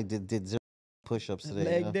definitely did 0 push-ups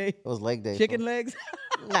today. Leg day? It was leg day. Chicken fool. legs.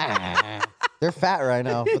 Nah. They're fat right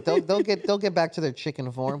now, but they'll get back to their chicken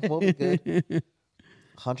form. We'll be good.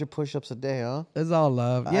 100 push-ups a day, huh? That's all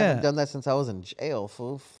love. I haven't done that since I was in jail,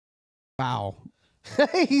 fool. Wow.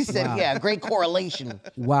 He said, Wow. "Yeah, great correlation."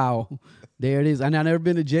 Wow. There it is. And I've never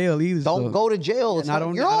been to jail either. Don't so go to jail. It's And I not-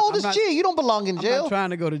 don't- you're I- old I'm as not- shit. You don't belong in I'm jail. not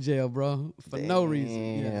trying to go to jail, bro, for no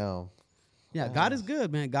reason. Yeah. Damn. Yeah, God is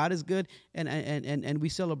good, man. God is good, and we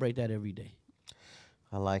celebrate that every day.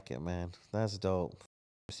 I like it, man. That's dope.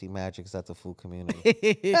 See Magic's at the food community.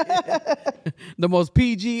 The most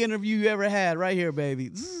PG interview you ever had, right here, baby.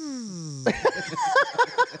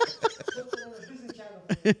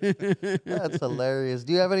 That's hilarious.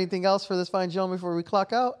 Do you have anything else for this fine gentleman before we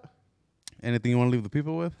clock out? Anything you want to leave the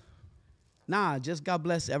people with? Nah, just God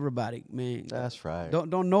bless everybody, man. That's right.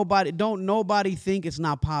 Don't nobody think it's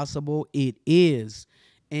not possible. It is,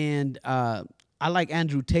 and I like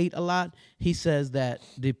Andrew Tate a lot. He says that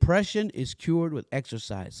depression is cured with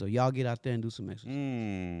exercise. So y'all get out there and do some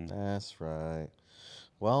exercise. That's right.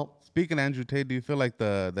 Well, Speaking of Andrew Tate, do you feel like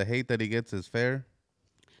the hate that he gets is fair?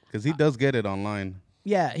 Because he does get it online.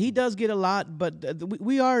 Yeah, he does get a lot, but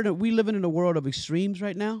we living in a world of extremes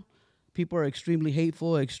right now. People are extremely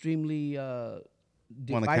hateful, extremely Wanna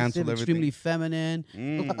cancel divisive, everything. extremely feminine.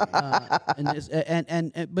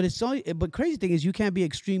 But crazy thing is you can't be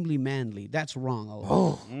extremely manly. That's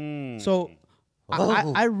wrong. So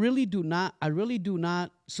I really do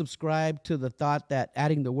not subscribe to the thought that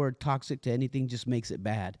adding the word toxic to anything just makes it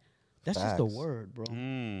bad. That's just a Facts. word, bro.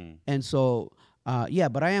 And so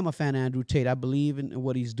but I am a fan of Andrew Tate. I believe in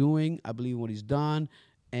what he's doing. I believe in what he's done.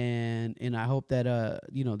 And I hope that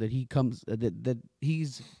that he comes that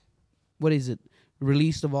he's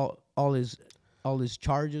released of all his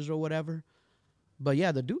charges or whatever. But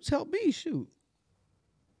yeah, the dudes helped me. Shoot,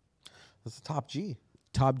 that's the top G.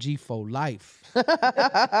 top G for life.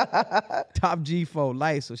 Top G for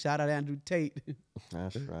life. So shout out Andrew Tate.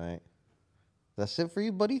 That's right. That's it for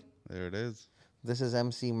you, buddy. There it is. This is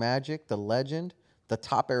MC Magic, the legend, the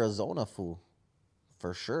top Arizona fool,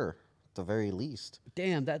 for sure. At the very least.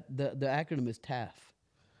 Damn, that the acronym is TAF.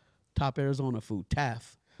 Top Arizona food,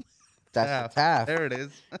 TAF. That's the TAF. There it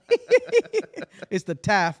is. It's the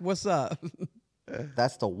TAF. What's up?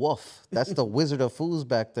 That's the wolf. That's the Wizard of Fools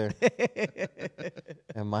back there.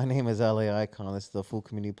 And my name is LA Eyekon. This is the Food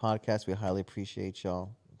Community Podcast. We highly appreciate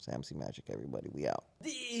y'all. It's MC Magic, everybody. We out.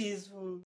 These fools.